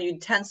reusable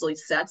utensil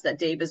sets that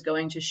Dave is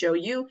going to show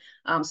you.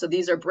 So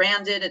these are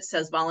branded. It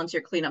says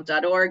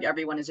VolunteerCleanup.Org.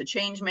 Everyone is a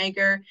change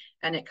maker.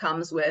 And it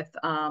comes with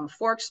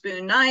fork,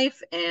 spoon,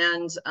 knife,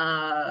 and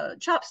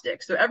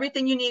chopsticks. So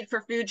everything you need for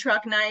food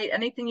truck night,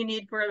 anything you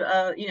need for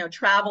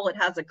travel, it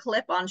has a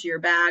clip onto your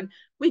bag.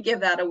 We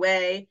give that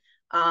away.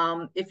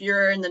 If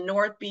you're in the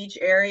North Beach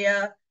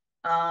area,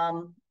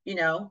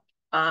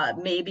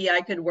 Maybe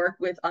I could work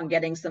with on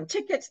getting some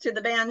tickets to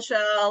the band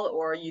shell,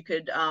 or you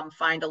could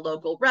find a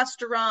local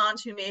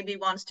restaurant who maybe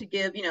wants to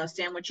give,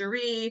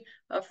 sandwichery,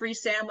 a free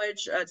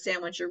sandwich at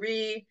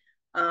sandwichery.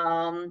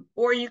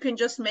 Or you can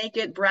just make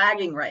it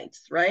bragging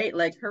rights, right?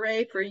 Like,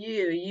 hooray for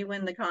you, you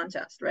win the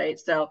contest, right?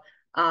 So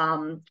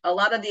a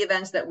lot of the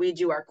events that we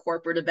do are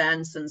corporate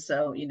events. And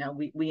so,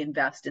 we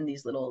invest in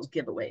these little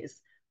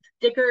giveaways.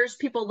 Stickers,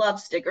 people love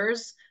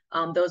stickers.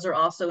 Those are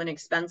also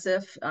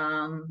inexpensive,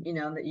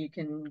 that you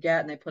can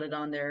get, and they put it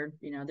on their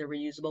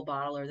reusable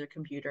bottle or their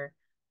computer.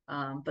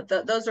 But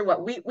those are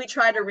what we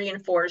try to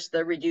reinforce,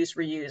 the reduce,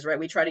 reuse, right?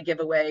 We try to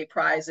give away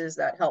prizes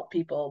that help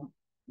people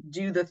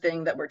do the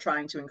thing that we're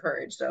trying to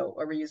encourage. So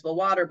a reusable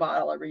water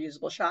bottle, a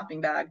reusable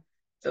shopping bag,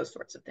 those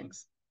sorts of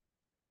things.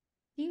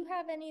 Do you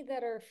have any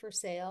that are for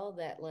sale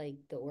that like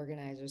the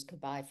organizers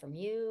could buy from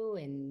you?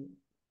 And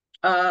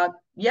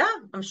Yeah,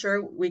 I'm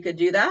sure we could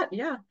do that.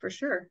 Yeah, for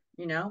sure.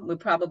 We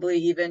probably,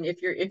 even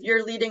if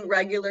you're leading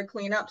regular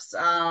cleanups,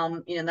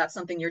 that's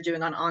something you're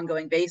doing on an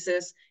ongoing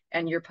basis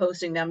and you're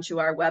posting them to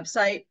our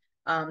website,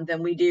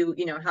 then we do,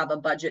 have a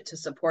budget to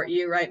support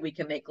you, right? We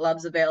can make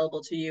gloves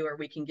available to you, or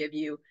we can give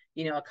you,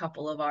 a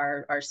couple of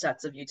our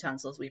sets of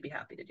utensils. We'd be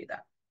happy to do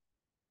that.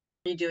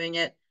 You doing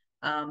it,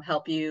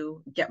 help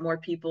you get more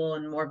people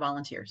and more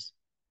volunteers.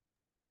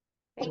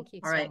 thank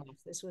you All so right. much.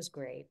 This was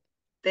great.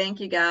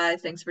 Thank you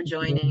guys. Thanks for Thank you.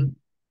 joining.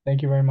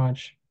 Thank you very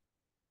much.